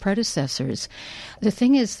his predecessors, the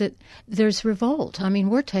thing is that there's revolt. I mean,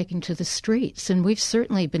 we're taking to the streets, and we've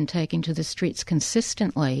certainly been taking to the streets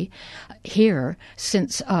consistently here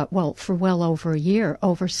since, for well over a year,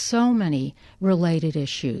 over so many related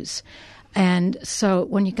issues. And so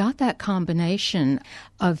when you got that combination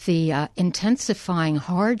of the intensifying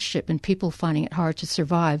hardship and people finding it hard to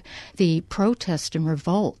survive, the protest and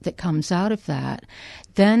revolt that comes out of that,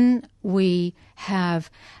 then we have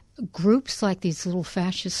groups like these little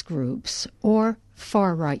fascist groups or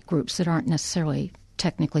far-right groups that aren't necessarily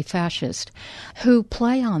technically fascist, who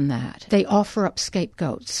play on that. They offer up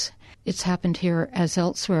scapegoats. It's happened here as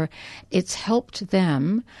elsewhere. It's helped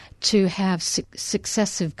them to have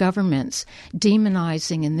successive governments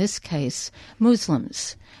demonizing, in this case,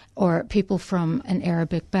 Muslims or people from an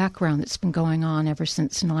Arabic background that's been going on ever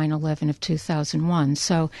since 9/11 of 2001.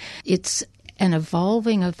 So it's an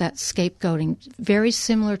evolving of that scapegoating, very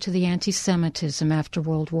similar to the anti-Semitism after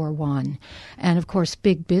World War I. And, of course,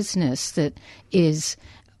 big business that is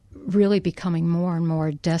really becoming more and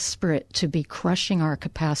more desperate to be crushing our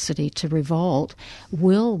capacity to revolt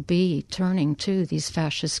will be turning to these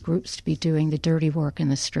fascist groups to be doing the dirty work in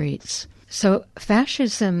the streets. So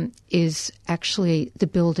fascism is actually the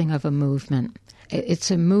building of a movement.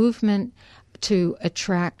 It's a movement to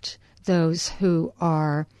attract those who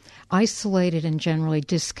are isolated and generally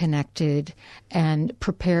disconnected and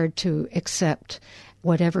prepared to accept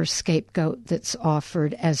whatever scapegoat that's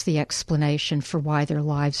offered as the explanation for why their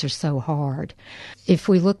lives are so hard. If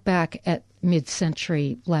we look back at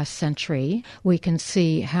mid-century, last century, we can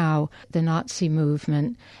see how the Nazi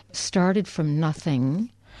movement started from nothing,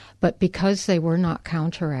 but because they were not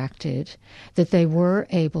counteracted, that they were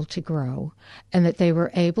able to grow, and that they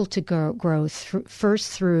were able to grow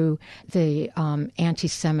first through the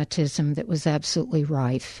anti-Semitism that was absolutely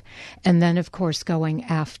rife, and then, of course, going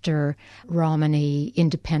after Romani,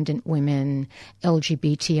 independent women,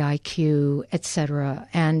 LGBTIQ, etc.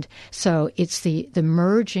 And so it's the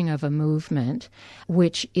merging of a movement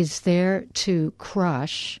which is there to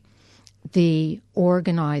crush the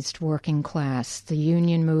organized working class, the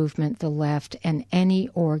union movement, the left, and any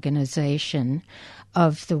organization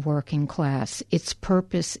of the working class. Its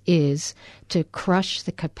purpose is to crush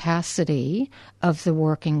the capacity of the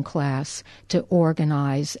working class to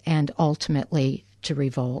organize and ultimately to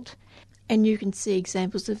revolt. And you can see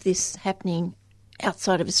examples of this happening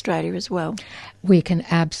outside of Australia as well. We can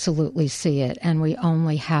absolutely see it, and we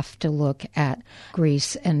only have to look at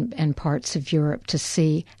Greece and parts of Europe to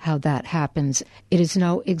see how that happens. It is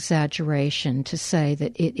no exaggeration to say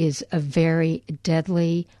that it is a very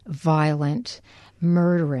deadly, violent,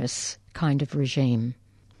 murderous kind of regime.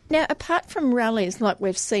 Now, apart from rallies like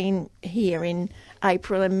we've seen here in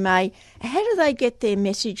April and May, how do they get their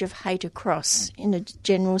message of hate across in a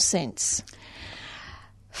general sense?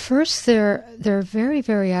 First, they're very,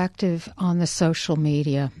 very active on the social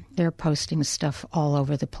media. They're posting stuff all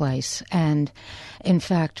over the place. And in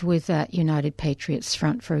fact, with that United Patriots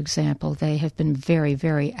Front, for example, they have been very,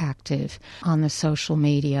 very active on the social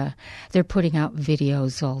media. They're putting out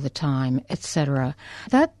videos all the time, etc.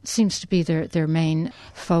 That seems to be their main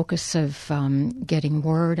focus of getting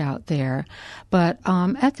word out there. But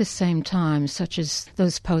at the same time, such as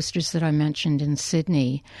those posters that I mentioned in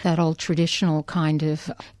Sydney, that old traditional kind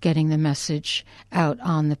of getting the message out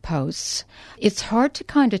on the posts, it's hard to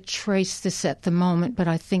kind of trace this at the moment, but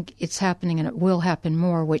I think it's happening and it will happen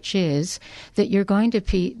more, which is that you're going to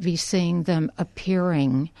be seeing them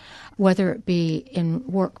appearing, whether it be in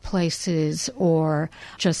workplaces or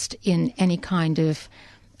just in any kind of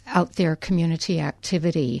out there community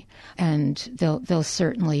activity, and they'll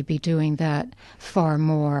certainly be doing that far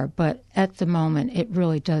more. But at the moment, it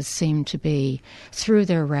really does seem to be through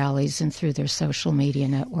their rallies and through their social media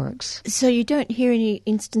networks. So you don't hear any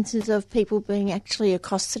instances of people being actually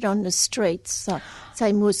accosted on the streets,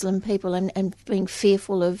 say Muslim people, and being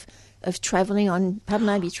fearful of travelling on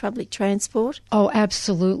maybe public transport? Oh,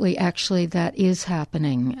 absolutely. Actually, that is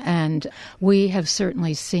happening. And we have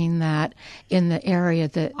certainly seen that in the area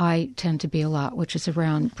that I tend to be a lot, which is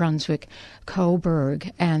around Brunswick,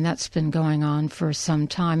 Coburg. And that's been going on for some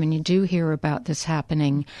time. And you do hear about this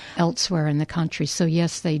happening elsewhere in the country. So,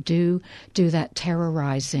 yes, they do that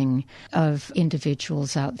terrorizing of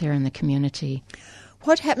individuals out there in the community.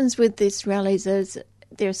 What happens with these rallies is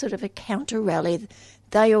they're sort of a counter rally.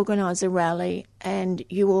 They organise a rally and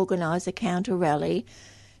you organise a counter rally.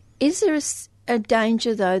 Is there a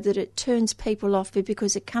danger, though, that it turns people off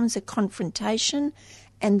because it comes a confrontation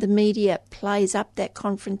and the media plays up that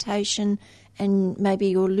confrontation and maybe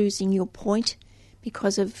you're losing your point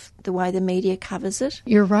because of the way the media covers it?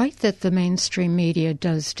 You're right that the mainstream media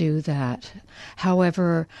does do that.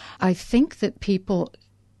 However, I think that people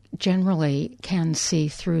generally can see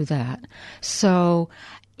through that. So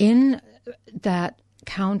in that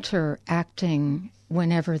counteracting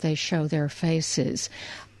whenever they show their faces,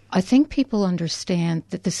 I think people understand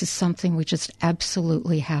that this is something we just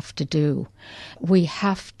absolutely have to do. We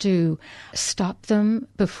have to stop them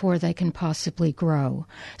before they can possibly grow.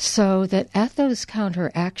 So that at those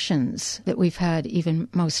counteractions that we've had even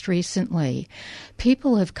most recently,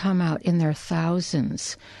 people have come out in their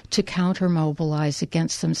thousands to counter-mobilize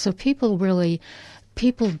against them. So people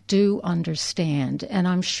do understand, and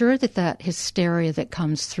I'm sure that hysteria that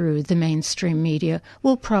comes through the mainstream media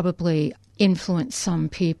will probably influence some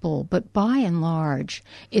people, but by and large,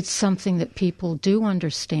 it's something that people do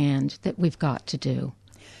understand that we've got to do.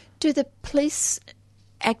 Do the police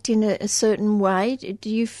act in a certain way? Do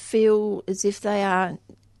you feel as if they are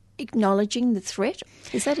acknowledging the threat?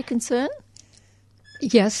 Is that a concern?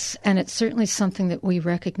 Yes, and it's certainly something that we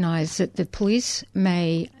recognize, that the police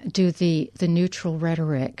may do the neutral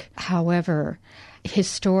rhetoric. However,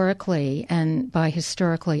 historically, and by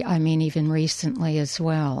historically I mean even recently as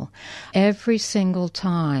well, every single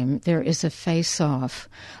time there is a face-off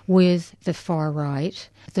with the far right,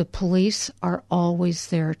 the police are always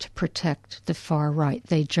there to protect the far right.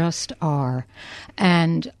 They just are.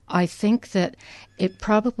 And I think that it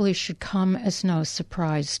probably should come as no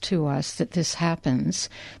surprise to us that this happens,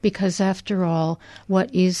 because after all,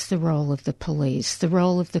 what is the role of the police? The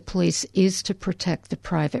role of the police is to protect the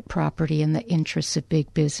private property and the interests of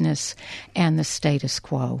big business and the status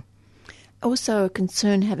quo. Also a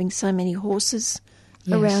concern having so many horses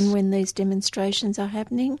around when these demonstrations are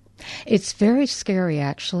happening. It's very scary,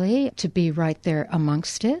 actually, to be right there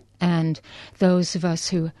amongst it. And those of us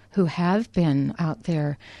who have been out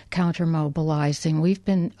there counter-mobilizing, we've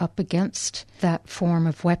been up against that form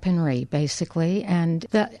of weaponry, basically. And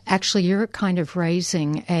that actually you're kind of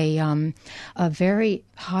raising a very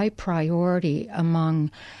high priority among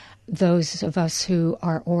those of us who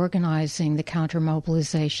are organizing the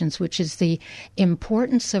counter-mobilizations, which is the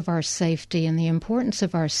importance of our safety. And the importance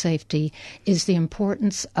of our safety is the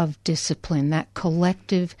importance of discipline. That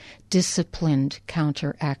collective, disciplined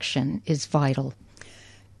counteraction is vital.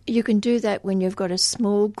 You can do that when you've got a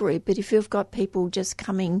small group, but if you've got people just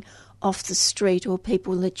coming off the street or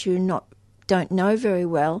people that you don't know very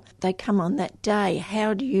well, they come on that day.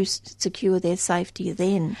 How do you secure their safety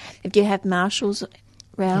then? Do you have marshals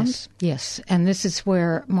round? Yes, and this is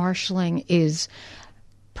where marshalling is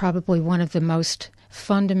probably one of the most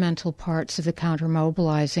fundamental parts of the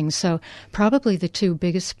counter-mobilizing. So probably the two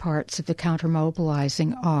biggest parts of the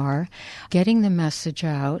counter-mobilizing are getting the message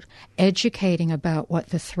out, educating about what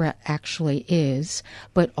the threat actually is,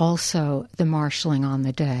 but also the marshalling on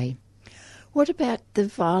the day. What about the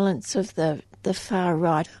violence of the the far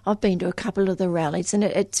right. I've been to a couple of the rallies, and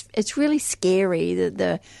it's really scary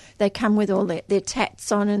that they come with all their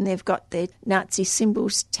tats on, and they've got their Nazi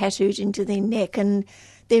symbols tattooed into their neck, and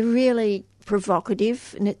they're really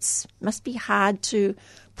provocative, and it must be hard to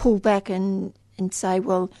pull back and say,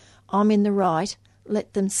 well, I'm in the right,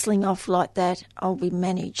 let them sling off like that, I'll be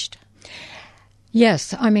managed.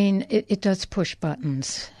 Yes, I mean, it does push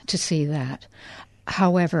buttons to see that.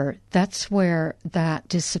 However, that's where that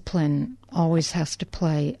discipline always has to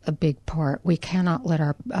play a big part. We cannot let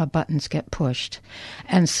our buttons get pushed.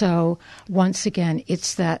 And so, once again,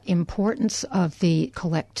 it's that importance of the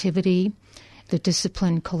collectivity, the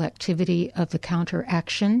disciplined collectivity of the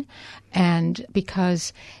counteraction, and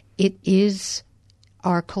because it is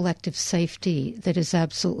our collective safety that is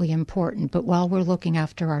absolutely important. But while we're looking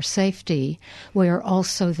after our safety, we are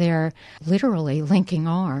also there literally linking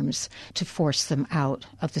arms to force them out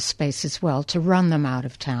of the space as well, to run them out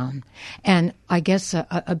of town. And I guess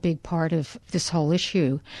a big part of this whole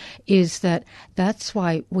issue is that's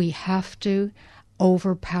why we have to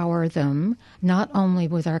overpower them, not only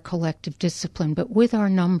with our collective discipline, but with our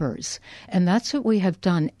numbers. And that's what we have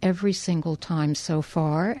done every single time so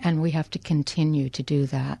far, and we have to continue to do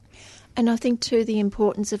that. And I think, too, the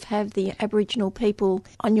importance of have the Aboriginal people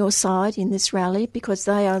on your side in this rally, because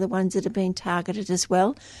they are the ones that are being targeted as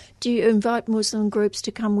well. Do you invite Muslim groups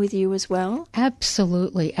to come with you as well?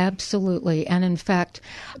 Absolutely, absolutely. And in fact,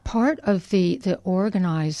 part of the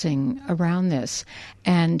organising around this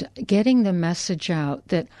and getting the message out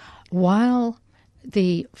that while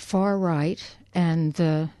the far right and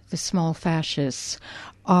the small fascists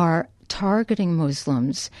are targeting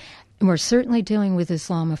Muslims, and we're certainly dealing with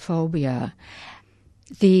Islamophobia,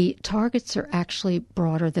 the targets are actually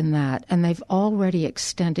broader than that, and they've already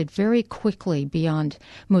extended very quickly beyond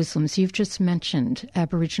Muslims. You've just mentioned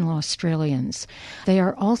Aboriginal Australians. They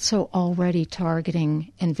are also already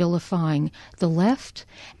targeting and vilifying the left,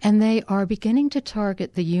 and they are beginning to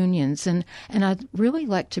target the unions. And I'd really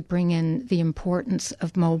like to bring in the importance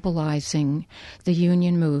of mobilizing the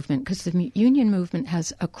union movement, because the union movement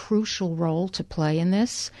has a crucial role to play in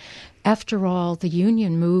this. After all, the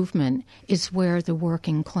union movement is where the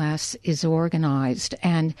working class is organized,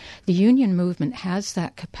 and the union movement has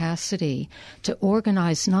that capacity to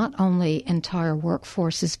organize not only entire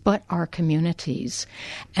workforces, but our communities.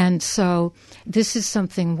 And so this is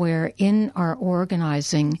something where in our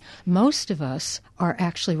organizing, most of us are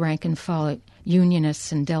actually rank and file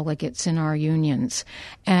unionists and delegates in our unions.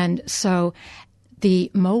 And so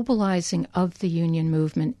the mobilizing of the union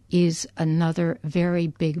movement is another very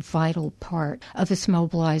big, vital part of this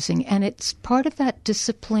mobilizing, and it's part of that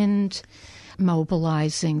disciplined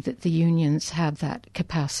mobilizing that the unions have that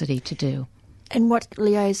capacity to do. And what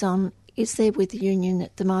liaison is there with the union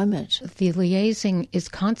at the moment? The liaising is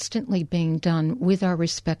constantly being done with our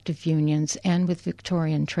respective unions and with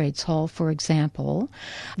Victorian Trades Hall, for example.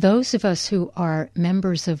 Those of us who are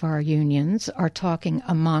members of our unions are talking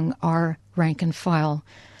among our rank and file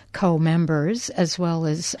co-members as well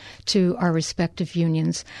as to our respective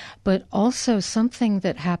unions. But also something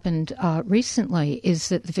that happened recently is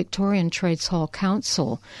that the Victorian Trades Hall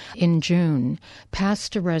Council in June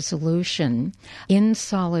passed a resolution in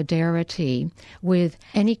solidarity with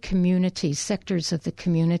any community, sectors of the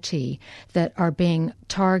community that are being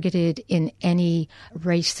targeted in any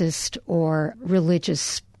racist or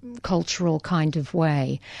religious, cultural kind of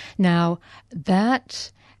way. Now,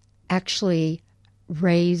 that actually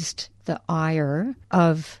raised the ire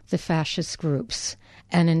of the fascist groups,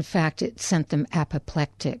 and in fact it sent them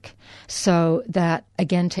apoplectic. So that,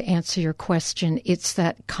 again, to answer your question, it's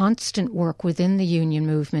that constant work within the union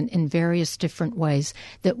movement in various different ways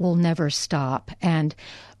that will never stop. And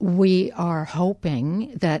we are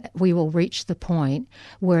hoping that we will reach the point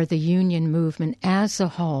where the union movement as a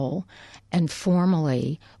whole and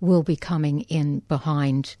formally will be coming in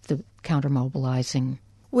behind the counter-mobilizing.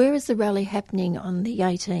 Where is the rally happening on the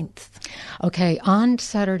 18th? Okay, on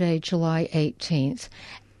Saturday, July 18th,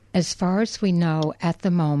 as far as we know at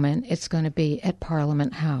the moment, it's going to be at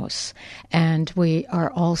Parliament House. And we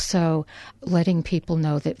are also letting people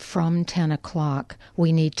know that from 10 o'clock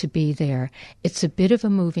we need to be there. It's a bit of a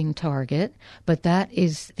moving target, but that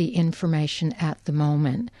is the information at the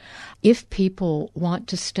moment. If people want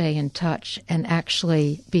to stay in touch and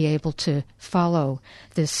actually be able to follow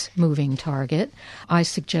this moving target, I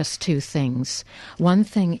suggest two things. One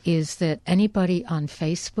thing is that anybody on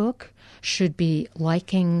Facebook should be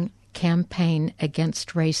liking Campaign Against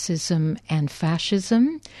Racism and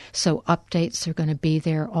Fascism, so updates are going to be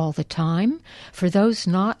there all the time. For those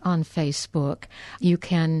not on Facebook, you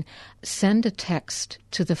can send a text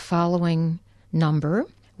to the following number,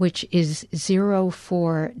 which is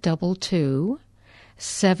 0422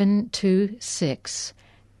 726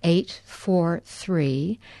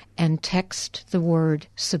 843, and text the word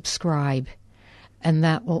subscribe, and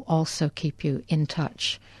that will also keep you in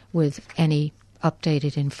touch with any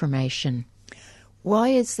updated information. Why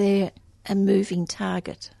is there a moving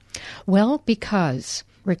target? Well, because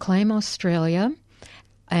Reclaim Australia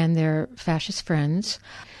and their fascist friends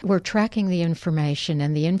were tracking the information,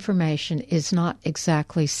 and the information is not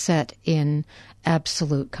exactly set in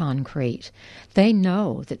absolute concrete. They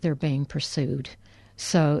know that they're being pursued,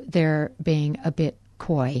 so they're being a bit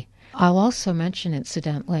coy. I'll also mention,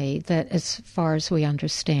 incidentally, that as far as we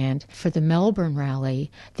understand, for the Melbourne rally,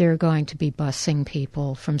 they're going to be busing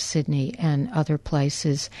people from Sydney and other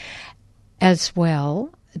places. As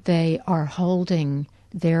well, they are holding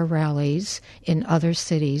their rallies in other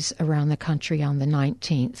cities around the country on the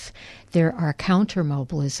 19th. There are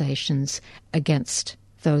counter-mobilizations against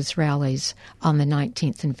those rallies on the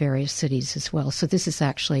 19th in various cities as well. So this is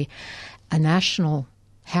actually a national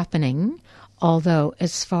happening, although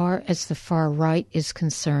as far as the far right is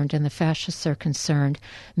concerned and the fascists are concerned,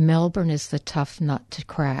 Melbourne is the tough nut to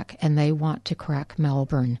crack, and they want to crack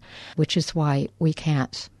Melbourne, which is why we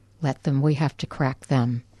can't let them. We have to crack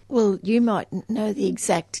them. Well, you might know the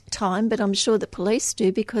exact time, but I'm sure the police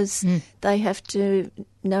do, because they have to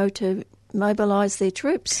know to mobilise their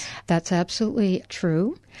troops. That's absolutely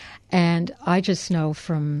true. And I just know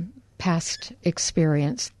from past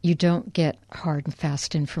experience, you don't get hard and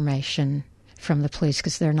fast information from the police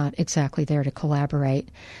because they're not exactly there to collaborate.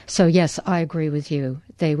 So yes, I agree with you.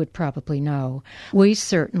 They would probably know. We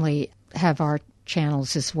certainly have our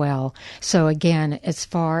channels as well. So again, as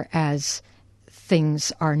far as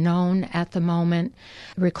things are known at the moment,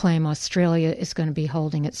 Reclaim Australia is going to be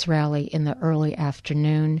holding its rally in the early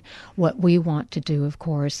afternoon. What we want to do, of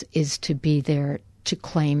course, is to be there to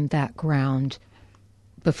claim that ground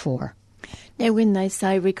before. Now, when they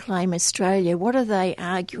say Reclaim Australia, what are they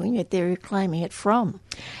arguing that they're reclaiming it from?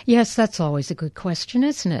 Yes, that's always a good question,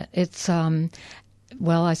 isn't it? It's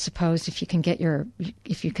well, I suppose if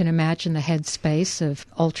you can imagine the headspace of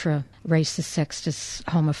ultra racist, sexist,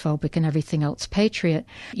 homophobic, and everything else patriot,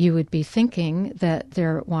 you would be thinking that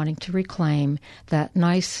they're wanting to reclaim that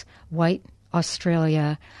nice white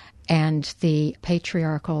Australia and the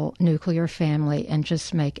patriarchal nuclear family and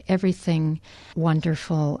just make everything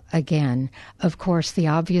wonderful again. Of course, the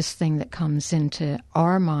obvious thing that comes into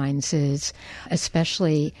our minds is,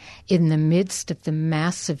 especially in the midst of the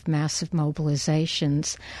massive, massive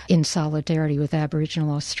mobilizations in solidarity with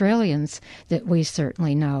Aboriginal Australians, that we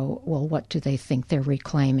certainly know, well, what do they think they're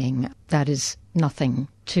reclaiming? That is nothing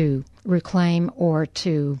to reclaim or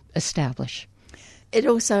to establish. It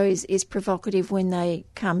also is provocative when they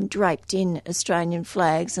come draped in Australian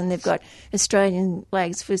flags, and they've got Australian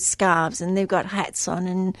flags for scarves, and they've got hats on,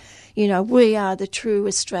 and, you know, we are the true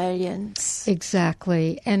Australians.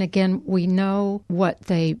 Exactly. And again, we know what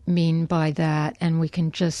they mean by that, and we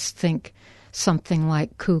can just think something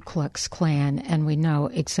like Ku Klux Klan, and we know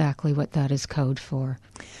exactly what that is code for.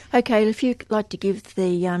 Okay, if you'd like to give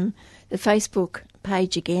the Facebook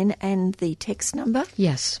page again and the text number.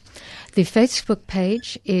 Yes. The Facebook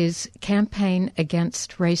page is Campaign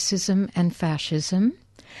Against Racism and Fascism.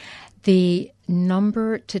 The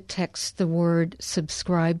number to text the word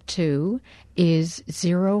subscribe to is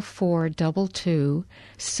 0422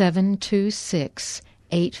 726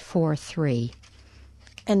 843.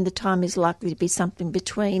 And the time is likely to be something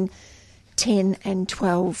between 10 and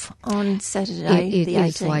 12 on Saturday, the 18th. It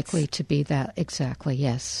is likely to be that, exactly,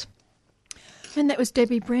 yes. And that was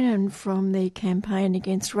Debbie Brennan from the Campaign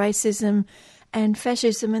Against Racism and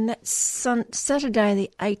Fascism, and that's Saturday the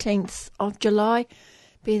 18th of July.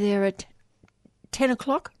 Be there at 10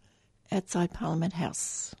 o'clock outside Parliament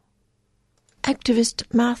House. Activist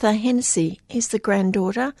Martha Hennessy is the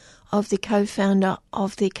granddaughter of the co-founder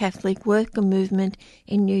of the Catholic Worker Movement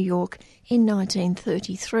in New York in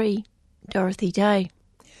 1933, Dorothy Day,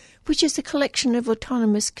 which is a collection of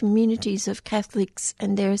autonomous communities of Catholics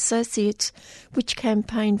and their associates which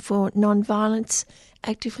campaign for non-violence,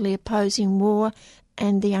 actively opposing war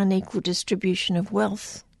and the unequal distribution of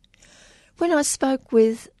wealth. When I spoke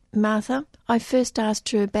with Martha, I first asked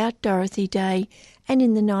her about Dorothy Day and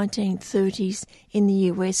in the 1930s in the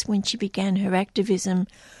US when she began her activism,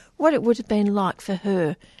 what it would have been like for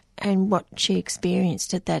her and what she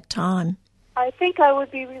experienced at that time. I think I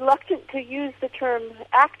would be reluctant to use the term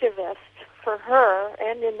activist for her,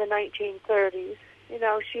 and in the 1930s. You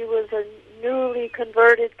know, she was a newly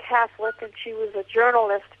converted Catholic, and she was a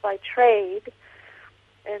journalist by trade.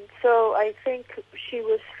 And so I think she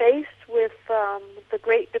was faced with the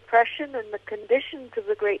Great Depression and the conditions of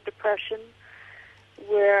the Great Depression,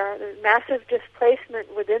 where there's massive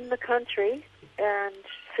displacement within the country and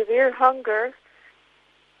severe hunger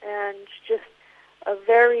and just a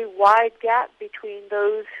very wide gap between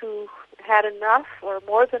those who had enough or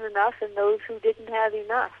more than enough and those who didn't have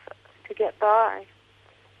enough to get by.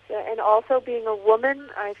 And also being a woman,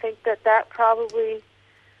 I think that probably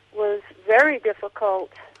was very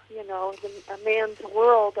difficult, you know, a man's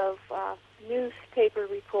world of newspaper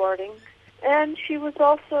reporting. And she was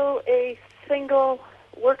also a single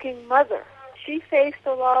working mother. She faced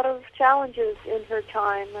a lot of challenges in her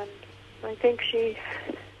time, and I think she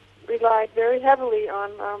relied very heavily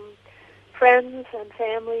on friends and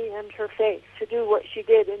family and her faith to do what she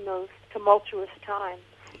did in those tumultuous times.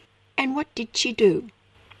 And what did she do?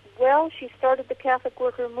 Well, she started the Catholic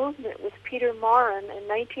Worker Movement with Peter Maurin in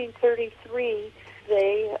 1933.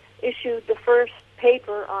 They issued the first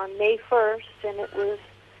paper on May 1st, and it was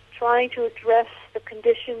trying to address the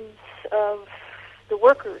conditions of the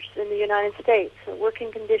workers in the United States. The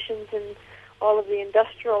working conditions in all of the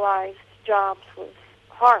industrialized jobs was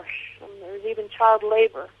harsh, and there was even child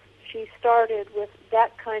labor. She started with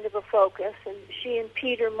that kind of a focus, and she and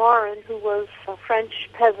Peter Maurin, who was a French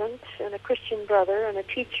peasant and a Christian brother and a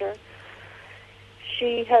teacher,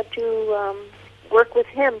 she had to work with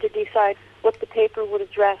him to decide what the paper would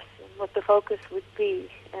address and what the focus would be.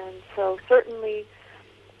 And so certainly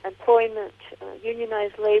employment,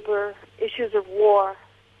 unionized labor, issues of war.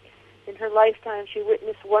 In her lifetime, she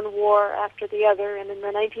witnessed one war after the other, and in the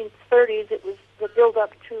 1930s, it was the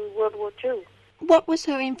build-up to World War II. What was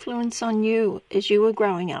her influence on you as you were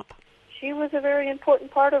growing up? She was a very important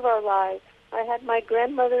part of our lives. I had my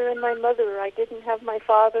grandmother and my mother. I didn't have my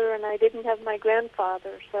father, and I didn't have my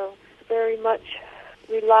grandfather, so very much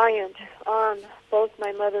reliant on both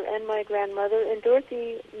my mother and my grandmother. And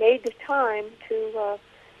Dorothy made the time to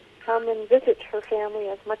come and visit her family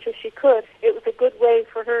as much as she could. It was a good way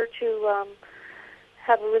for her to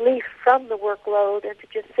have a relief from the workload and to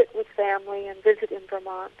just sit with family and visit in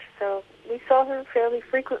Vermont. So we saw her fairly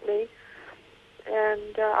frequently,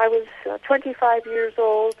 and I was 25 years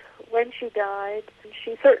old when she died.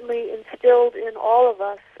 She certainly instilled in all of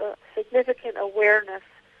us a significant awareness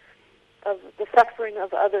of the suffering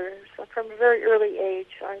of others. From a very early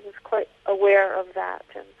age, I was quite aware of that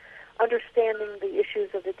and understanding the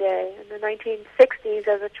issues of the day. In the 1960s,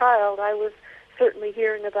 as a child, I was certainly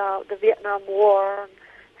hearing about the Vietnam War, and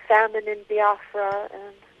famine in Biafra,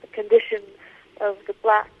 and the conditions of the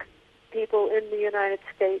black people in the United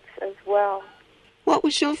States as well. What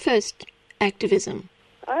was your first activism?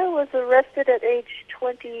 I was arrested at age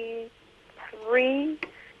 23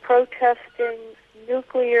 protesting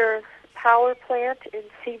nuclear power plant in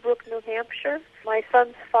Seabrook, New Hampshire. My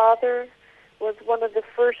son's father was one of the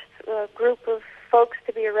first group of folks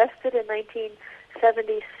to be arrested in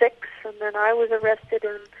 1976, and then I was arrested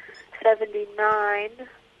in 79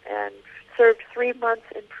 and served 3 months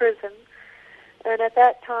in prison. And at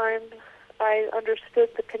that time, I understood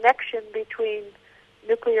the connection between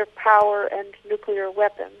nuclear power and nuclear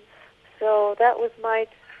weapons. So that was my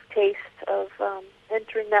taste of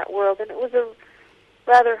entering that world, and it was a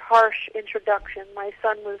rather harsh introduction. My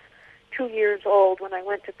son was 2 years old when I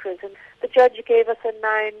went to prison. The judge gave us a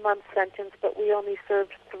 9-month sentence, but we only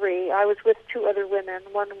served 3. I was with 2 other women.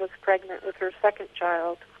 One was pregnant with her second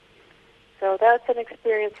child. So that's an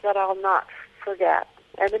experience that I'll not forget.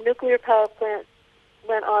 And the nuclear power plant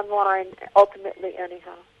went online ultimately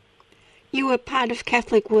anyhow. You were part of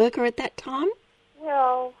Catholic Worker at that time?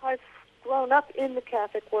 Well, I've grown up in the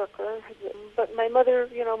Catholic Worker, but my mother,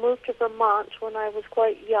 moved to Vermont when I was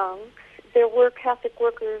quite young. There were Catholic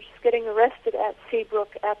workers getting arrested at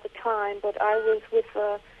Seabrook at the time, but I was with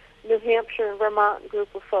a New Hampshire and Vermont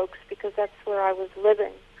group of folks because that's where I was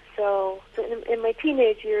living. So in my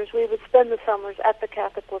teenage years, we would spend the summers at the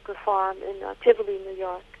Catholic Worker Farm in Tivoli, New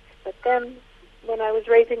York. But then when I was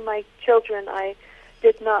raising my children, I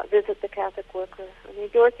did not visit the Catholic Worker. I mean,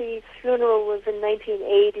 Dorothy's funeral was in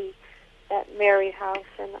 1980 at Mary House,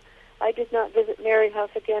 and I did not visit Mary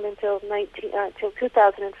House again until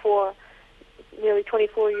 2004, nearly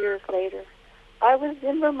 24 years later. I was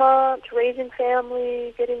in Vermont, raising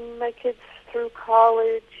family, getting my kids through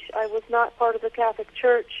college. I was not part of the Catholic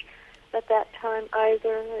Church at that time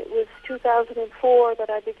either. It was 2004 that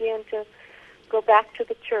I began to go back to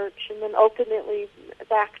the church and then ultimately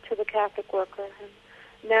back to the Catholic Worker. And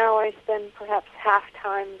now I spend perhaps half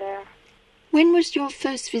time there. When was your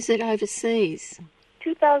first visit overseas?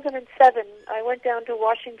 2007, I went down to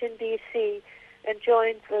Washington, D.C., and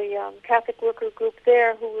joined the Catholic Worker group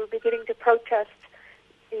there, who were beginning to protest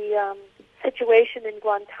the situation in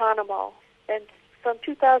Guantanamo. And from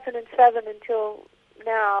 2007 until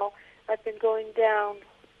now, I've been going down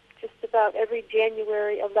just about every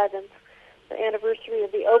January 11th, the anniversary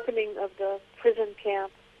of the opening of the prison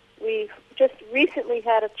camp. We've just recently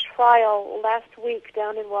had a trial last week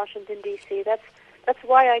down in Washington, D.C. That's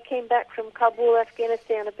why I came back from Kabul,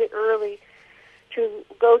 Afghanistan a bit early to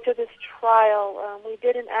go to this trial. We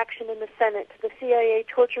did an action in the Senate. The CIA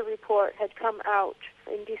torture report had come out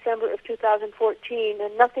in December of 2014,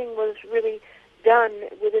 and nothing was really done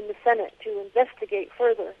within the Senate to investigate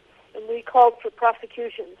further. And we called for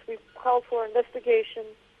prosecutions. We called for investigation,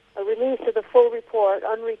 a release of the full report,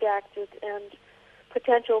 unredacted, and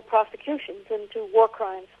potential prosecutions into war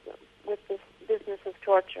crimes with this business of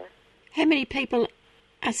torture. How many people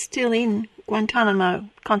are still in Guantanamo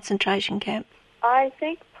concentration camp? I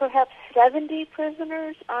think perhaps 70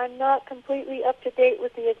 prisoners. I'm not completely up to date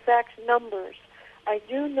with the exact numbers. I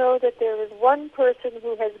do know that there is one person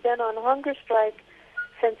who has been on hunger strike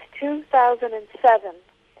since 2007,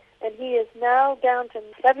 and he is now down to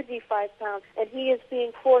 75 pounds, and he is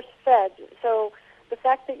being force-fed. So the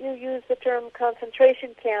fact that you use the term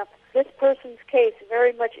concentration camp, this person's case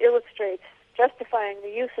very much illustrates justifying the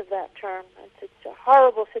use of that term. It's a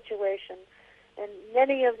horrible situation, and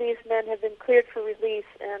many of these men have been cleared for release,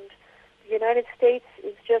 and the United States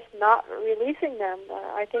is just not releasing them.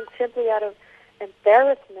 I think simply out of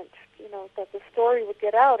embarrassment, that the story would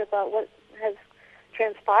get out about what has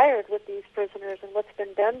transpired with these prisoners and what's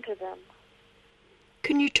been done to them.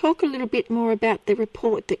 Can you talk a little bit more about the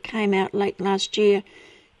report that came out late last year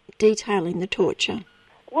detailing the torture?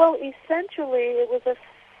 Well, essentially, it was a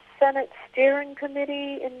Senate steering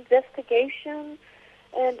committee investigation,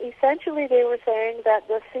 and essentially they were saying that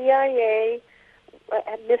the CIA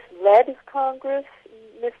had misled Congress,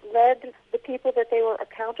 misled the people that they were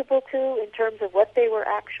accountable to in terms of what they were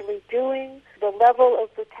actually doing, the level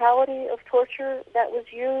of brutality of torture that was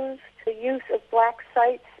used, the use of black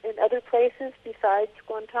sites in other places besides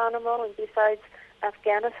Guantanamo and besides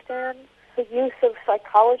Afghanistan, the use of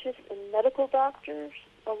psychologists and medical doctors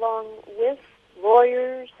along with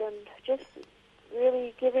lawyers, and just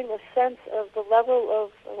really giving a sense of the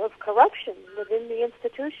level of corruption within the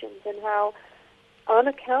institutions and how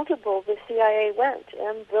unaccountable the CIA went,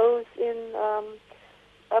 and those in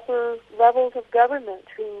upper levels of government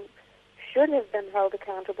who should have been held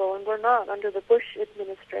accountable and were not under the Bush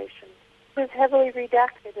administration. It was heavily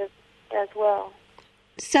redacted as well.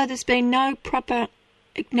 So there's been no proper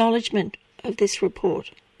acknowledgement of this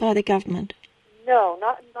report by the government? No,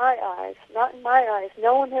 not in my eyes. Not in my eyes.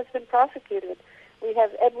 No one has been prosecuted. We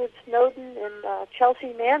have Edward Snowden and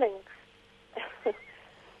Chelsea Manning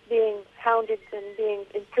being hounded and being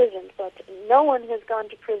imprisoned, but no one has gone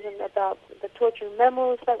to prison about the torture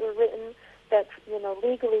memos that were written that,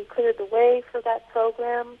 legally cleared the way for that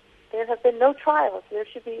program. There have been no trials. There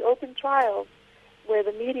should be open trials where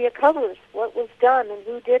the media covers what was done and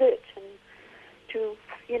who did it, and to,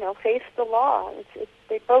 face the law.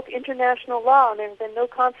 They broke international law, and there have been no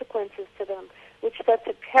consequences to them, which sets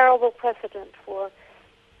a terrible precedent for,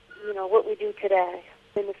 what we do today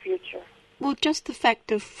in the future. Well, just the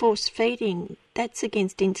fact of force feeding, that's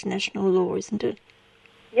against international law, isn't it?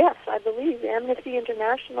 Yes, I believe Amnesty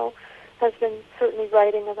International has been certainly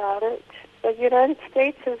writing about it. The United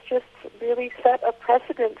States has just really set a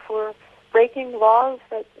precedent for breaking laws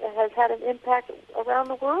that has had an impact around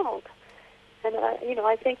the world. And,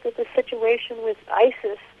 I think that the situation with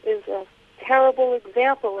ISIS is a terrible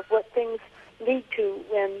example of what things lead to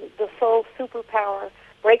when the sole superpower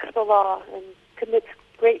breaks the law and commits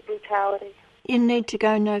great brutality. You need to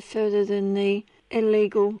go no further than the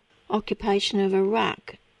illegal occupation of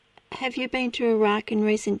Iraq. Have you been to Iraq in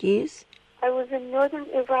recent years? I was in northern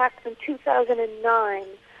Iraq in 2009.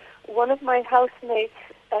 One of my housemates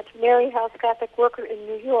at Mary House Catholic Worker in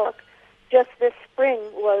New York just this spring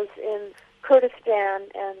was in Kurdistan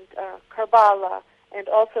and Karbala and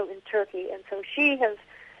also in Turkey. And so she has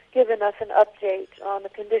given us an update on the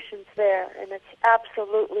conditions there, and it's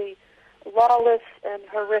absolutely lawless and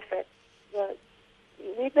horrific.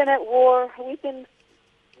 We've been at war. We've been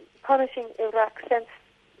punishing Iraq since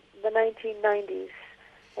the 1990s,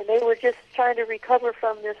 and they were just trying to recover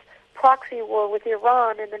from this proxy war with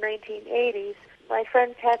Iran in the 1980s. My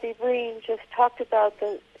friend Kathy Breen just talked about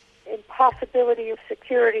the impossibility of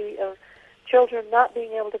security, of children not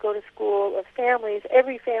being able to go to school, of families.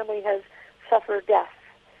 Every family has suffered death.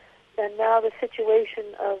 And now the situation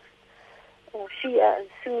of Shia and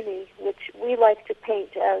Sunni, which we like to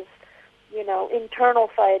paint as, internal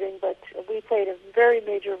fighting, but we played a very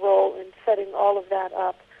major role in setting all of that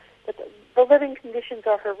up. But the living conditions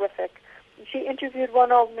are horrific. she interviewed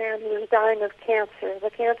one old man who was dying of cancer. The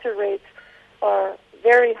cancer rates are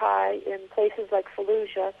very high in places like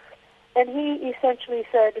Fallujah. And he essentially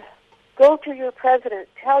said, go to your president,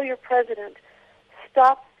 tell your president,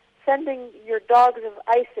 stop sending your dogs of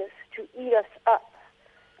ISIS to eat us up.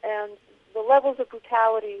 And the levels of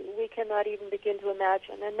brutality we cannot even begin to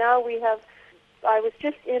imagine. And now I was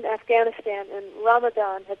just in Afghanistan and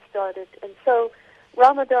Ramadan had started. And so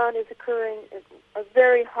Ramadan is occurring at a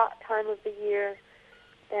very hot time of the year,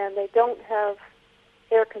 and they don't have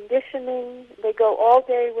air conditioning. They go all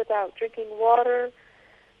day without drinking water,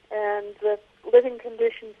 and the living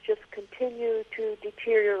conditions just continue to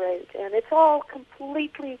deteriorate. And it's all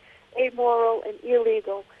completely amoral and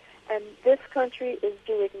illegal. And this country is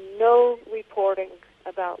doing no reporting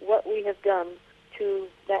about what we have done to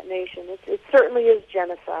that nation. It certainly is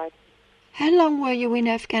genocide. How long were you in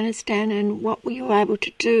Afghanistan and what were you able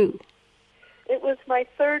to do? It was my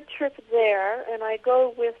third trip there, and I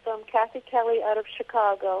go with Kathy Kelly out of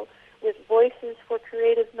Chicago with Voices for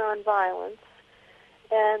Creative Nonviolence.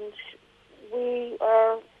 And we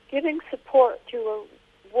are giving support to a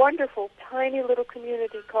wonderful, tiny little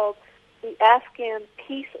community called the Afghan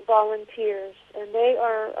Peace Volunteers. And they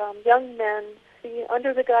are young men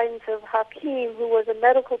under the guidance of Hakim, who was a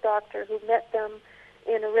medical doctor who met them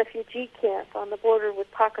in a refugee camp on the border with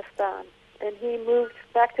Pakistan. And he moved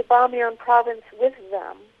back to Bamiyan province with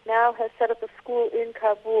them, now has set up a school in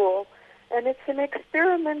Kabul. And it's an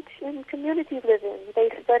experiment in community living. They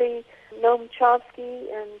study Noam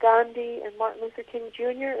Chomsky and Gandhi and Martin Luther King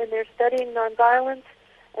Jr., and they're studying nonviolence,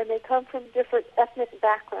 and they come from different ethnic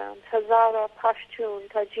backgrounds, Hazara, Pashtun,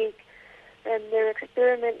 Tajik, and their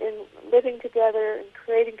experiment in living together and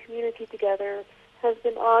creating community together has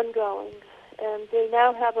been ongoing. And they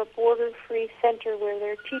now have a border-free center where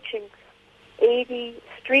they're teaching 80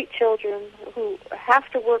 street children who have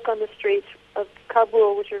to work on the streets of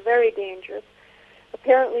Kabul, which are very dangerous.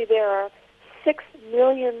 Apparently there are 6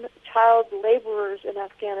 million child laborers in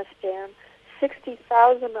Afghanistan,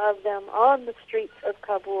 60,000 of them on the streets of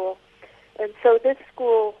Kabul. And so this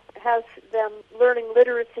school has them learning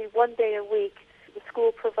literacy 1 day a week. The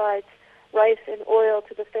school provides rice and oil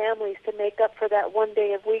to the families to make up for that 1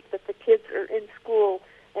 day a week that the kids are in school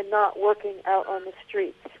and not working out on the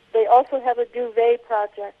streets. They also have a duvet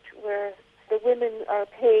project where the women are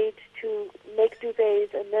paid to make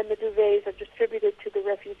duvets, and then the duvets are distributed to the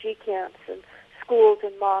refugee camps and schools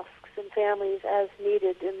and mosques and families as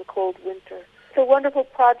needed in the cold winter. It's a wonderful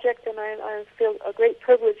project, and I feel a great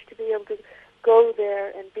privilege to be able to go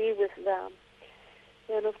there and be with them.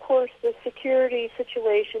 And of course, the security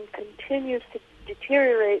situation continues to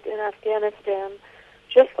deteriorate in Afghanistan,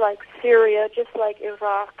 just like Syria, just like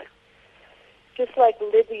Iraq, just like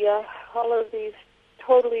Libya. All of these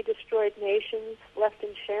totally destroyed nations left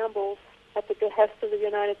in shambles at the behest of the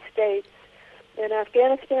United States. And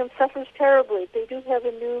Afghanistan suffers terribly. They do have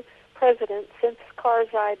a new president since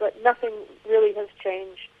Karzai, but nothing really has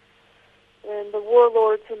changed. And the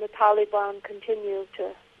warlords and the Taliban continue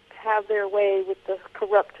to have their way with the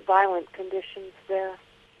corrupt, violent conditions there.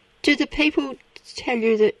 Do the people tell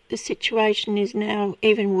you that the situation is now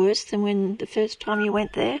even worse than when the first time you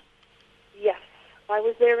went there? Yes. I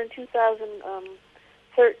was there in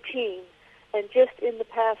 2013, and just in the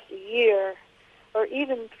past year, or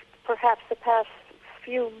even perhaps the past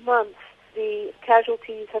few months, the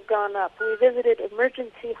casualties have gone up. We visited an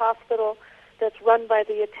emergency hospital that's run by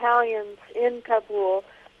the Italians in Kabul,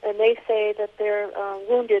 and they say that their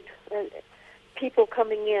wounded people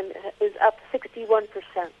coming in is up 61%.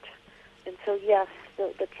 And so, yes,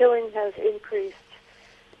 the killing has increased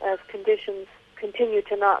as conditions continue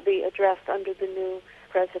to not be addressed under the new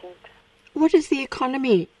president. What is the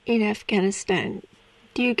economy in Afghanistan?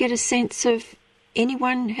 Do you get a sense of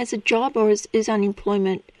anyone has a job, or is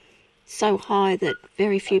unemployment so high that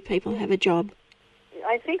very few people have a job?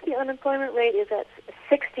 I think the unemployment rate is at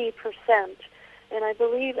 60%, and I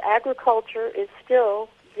believe agriculture is still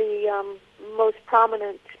the most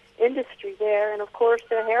prominent industry there. And of course,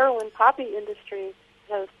 the heroin poppy industry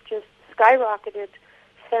has just skyrocketed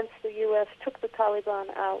since the U.S. took the Taliban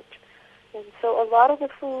out. And so a lot of the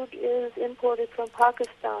food is imported from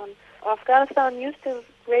Pakistan. Afghanistan used to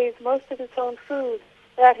raise most of its own food.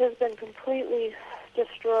 That has been completely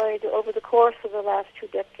destroyed over the course of the last 2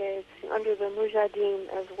 decades. Under the Mujahideen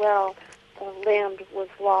as well, land was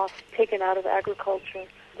lost, taken out of agriculture.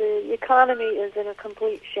 The economy is in a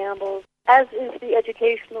complete shambles, as is the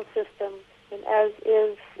educational system, and as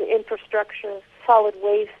is the infrastructure, solid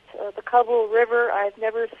waste. The Kabul River, I've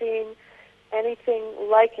never seen anything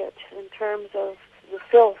like it in terms of the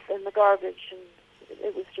filth and the garbage. And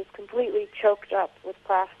it was just completely choked up with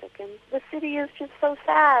plastic. And the city is just so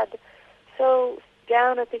sad, so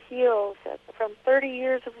down at the heels from 30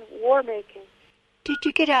 years of war making. Did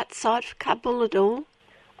you get outside of Kabul at all?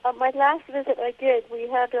 My last visit I did. We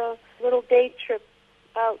had a little day trip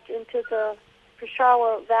out into the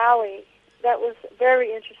Peshawar Valley. That was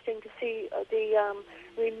very interesting to see the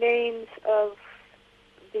remains of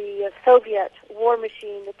the Soviet war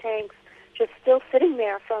machine, the tanks, just still sitting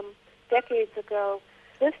there from decades ago.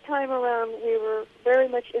 This time around, we were very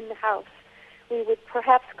much in the house. We would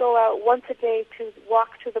perhaps go out once a day to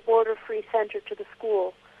walk to the Border Free Center, to the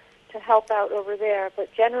school, to help out over there.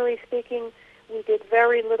 But generally speaking, we did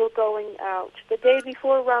very little going out. The day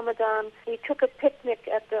before Ramadan, we took a picnic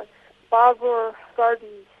at the Babur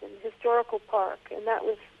Gardens and Historical Park, and that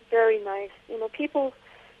was very nice. You know, people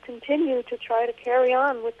continue to try to carry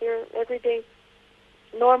on with their everyday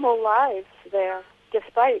normal lives there,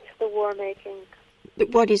 despite the war making. But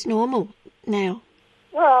what is normal now?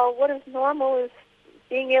 Well, what is normal is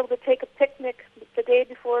being able to take a picnic the day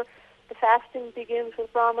before the fasting begins with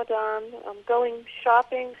Ramadan, going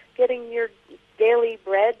shopping, getting your daily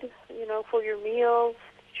bread, you know, for your meals,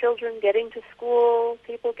 children getting to school,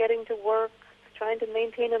 people getting to work, trying to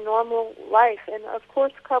maintain a normal life. And, of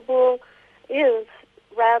course, Kabul is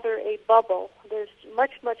rather a bubble. There's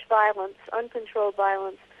much violence, uncontrolled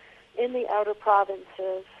violence, in the outer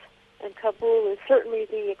provinces, and Kabul is certainly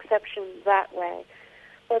the exception that way.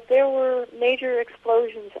 But there were major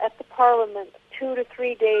explosions at the parliament 2 to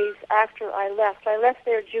 3 days after I left. I left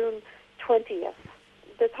there June 20th.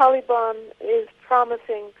 The Taliban is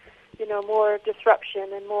promising, you know, more disruption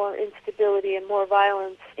and more instability and more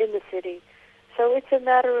violence in the city. So it's a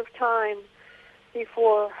matter of time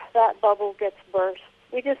before that bubble gets burst.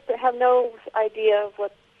 We just have no idea of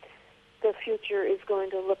what the future is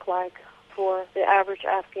going to look like for the average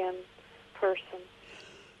Afghan person.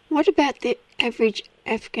 What about the average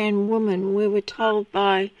Afghan woman? We were told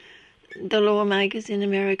by the lawmakers in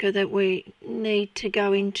America that we need to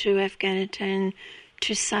go into Afghanistan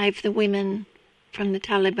to save the women from the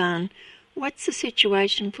Taliban. What's the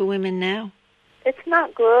situation for women now? It's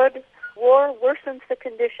not good. War worsens the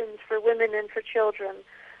conditions for women and for children.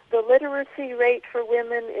 The literacy rate for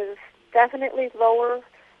women is definitely lower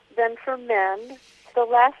than for men. The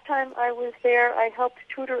last time I was there, I helped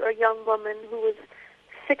tutor a young woman who was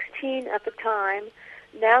 16 at the time.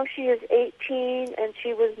 Now she is 18, and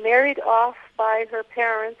she was married off by her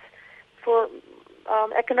parents for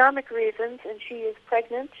economic reasons, and she is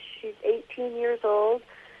pregnant. She's 18 years old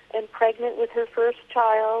and pregnant with her first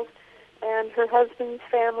child, and her husband's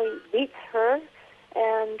family beats her,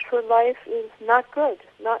 and her life is not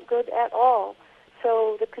good at all.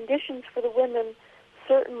 So the conditions for the women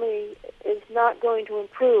certainly is not going to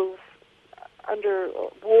improve under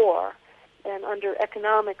war and under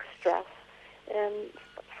economic stress. And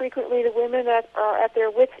frequently the women are at their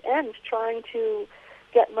wits' end trying to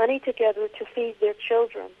get money together to feed their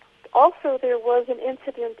children. Also, there was an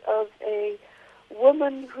incident of a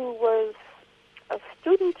woman who was a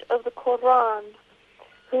student of the Quran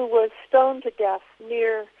who was stoned to death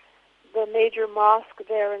near the major mosque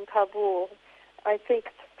there in Kabul, I think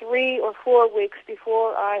 3 or 4 weeks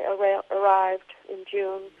before I arrived in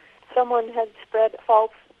June. Someone had spread a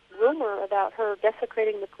false rumor about her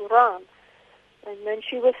desecrating the Quran, and then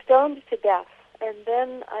she was stoned to death. And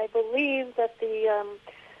then I believe that the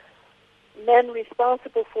men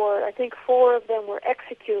responsible for it, I think 4 of them were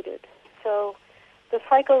executed. So the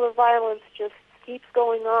cycle of violence just keeps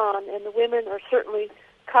going on, and the women are certainly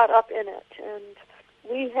caught up in it. And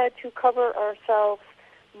we had to cover ourselves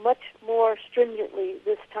much more stringently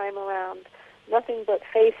this time around. Nothing but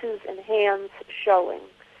faces and hands showing.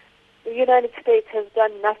 The United States has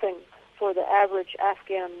done nothing for the average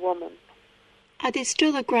Afghan woman. Are there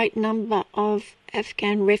still a great number of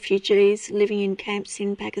Afghan refugees living in camps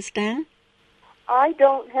in Pakistan? I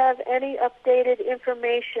don't have any updated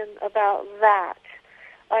information about that.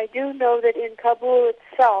 I do know that in Kabul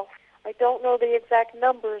itself, I don't know the exact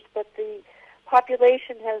numbers, but the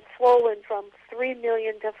population has swollen from 3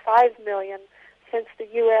 million to 5 million since the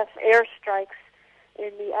U.S. airstrikes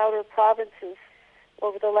in the outer provinces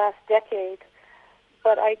over the last decade.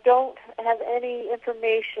 But I don't have any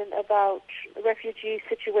information about the refugee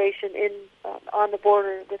situation on the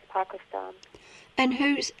border with Pakistan. And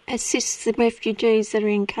who assists the refugees that are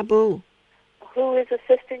in Kabul? Who is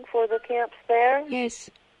assisting for the camps there? Yes.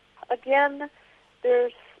 Again,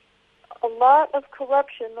 there's a lot of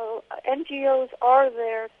corruption. NGOs are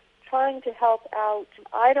there trying to help out.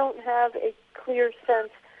 I don't have a clear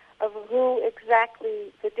sense of who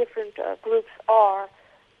exactly the different groups are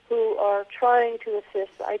who are trying to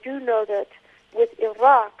assist. I do know that with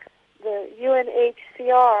Iraq, the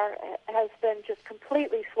UNHCR has been just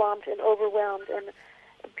completely swamped and overwhelmed, and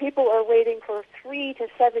people are waiting for 3 to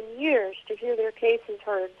 7 years to hear their cases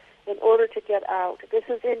heard in order to get out. This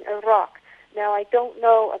is in Iraq. Now, I don't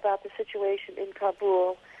know about the situation in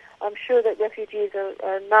Kabul. I'm sure that refugees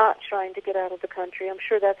are not trying to get out of the country. I'm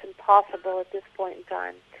sure that's impossible at this point in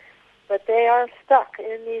time. But they are stuck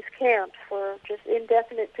in these camps for just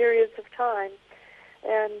indefinite periods of time.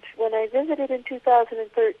 And when I visited in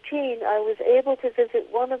 2013, I was able to visit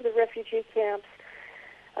one of the refugee camps,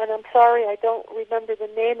 and I'm sorry I don't remember the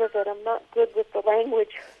name of it. I'm not good with the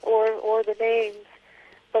language or the names.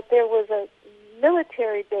 But there was a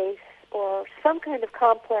military base or some kind of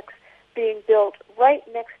complex being built right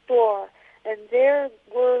next door, and there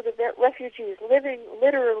were the refugees living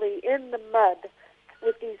literally in the mud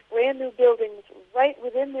with these brand new buildings right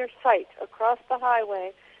within their sight across the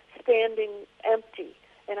highway, standing empty.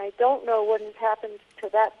 And I don't know what has happened to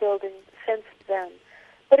that building since then.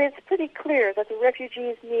 But it's pretty clear that the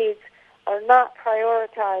refugees' needs are not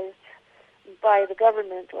prioritized by the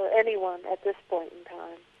government or anyone at this point in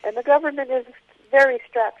time. And the government is very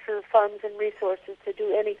strapped for funds and resources to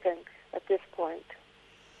do anything at this point.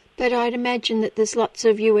 But I'd imagine that there's lots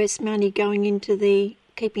of US money going into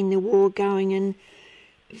keeping the war going and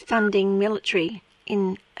funding military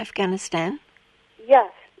in Afghanistan.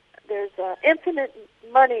 Yes, there's infinite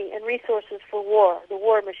money and resources for war, the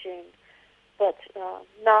war machine, but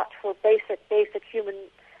not for basic human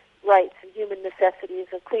rights and human necessities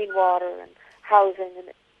of clean water and housing and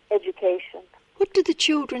education. What do the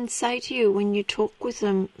children say to you when you talk with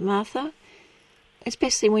them, Martha?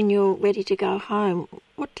 Especially when you're ready to go home.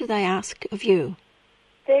 What do they ask of you?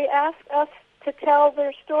 They ask us to tell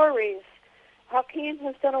their stories. Hakeem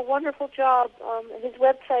has done a wonderful job on his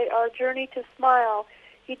website, Our Journey to Smile.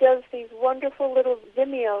 He does these wonderful little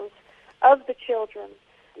Vimeos of the children,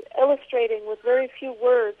 illustrating with very few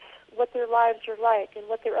words what their lives are like and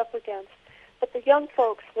what they're up against. But the young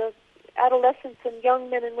folks, the adolescents and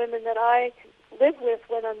young men and women that I live with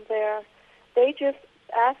when I'm there, they just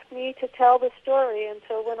ask me to tell the story. And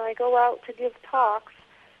so when I go out to give talks,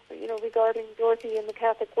 regarding Dorothy and the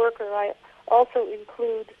Catholic Worker, I also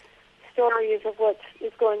include stories of what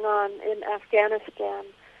is going on in Afghanistan.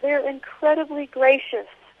 They're incredibly gracious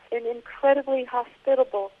and incredibly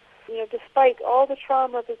hospitable, despite all the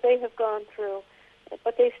trauma that they have gone through.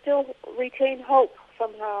 But they still retain hope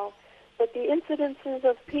somehow. But the incidences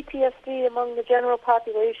of PTSD among the general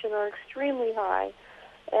population are extremely high,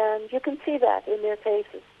 and you can see that in their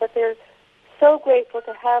faces. But they're so grateful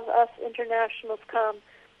to have us internationals come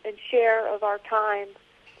and share of our time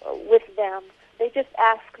with them. They just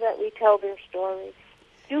ask that we tell their stories.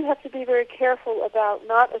 You have to be very careful about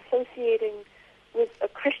not associating with a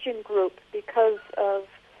Christian group because of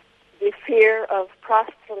the fear of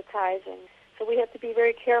proselytizing. So we have to be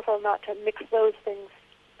very careful not to mix those things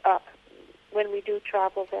up when we do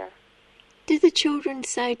travel there. Do the children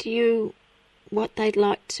say to you what they'd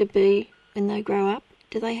like to be when they grow up?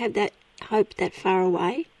 Do they have that hope that far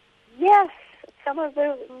away? Yes. Some of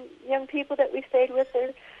the young people that we stayed with,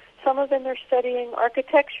 some of them are studying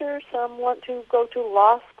architecture. Some want to go to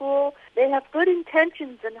law school. They have good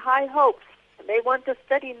intentions and high hopes. They want to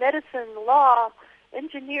study medicine, law,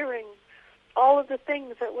 engineering, all of the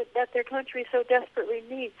things that their country so desperately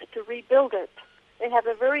needs to rebuild it. They have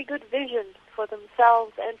a very good vision for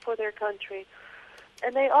themselves and for their country.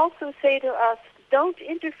 And they also say to us, don't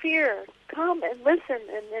interfere. Come and listen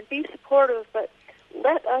and be supportive, but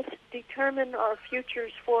let us determine our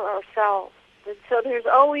futures for ourselves. And so there's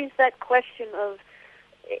always that question of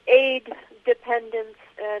aid dependence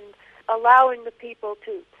and allowing the people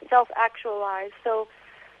to self-actualize. So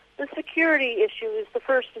the security issue is the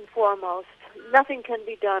first and foremost. Nothing can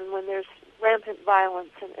be done when there's rampant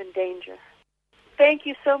violence and danger. Thank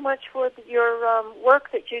you so much for your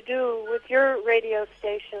work that you do with your radio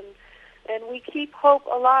station. And we keep hope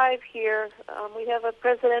alive here. We have a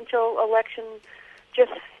presidential election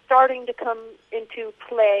just starting to come into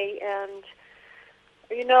play. And,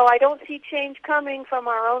 I don't see change coming from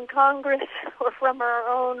our own Congress or from our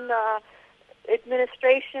own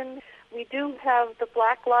administration. We do have the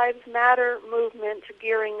Black Lives Matter movement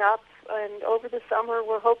gearing up. And over the summer,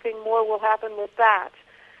 we're hoping more will happen with that.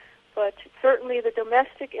 But certainly the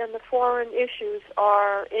domestic and the foreign issues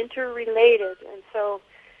are interrelated, and so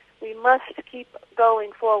we must keep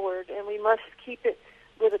going forward, and we must keep it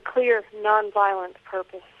with a clear, nonviolent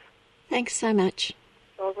purpose. Thanks so much.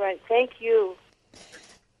 All right, thank you.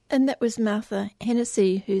 And that was Martha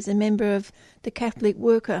Hennessy, who's a member of the Catholic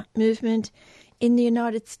Worker movement in the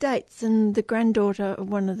United States and the granddaughter of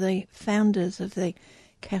one of the founders of the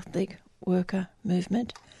Catholic worker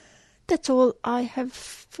movement. That's all I have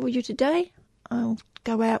for you today. I'll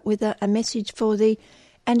go out with a message for the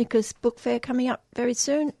Anarchist Book Fair coming up very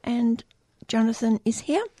soon, and Jonathan is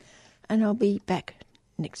here, and I'll be back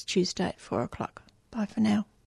next Tuesday at 4 o'clock. Bye for now.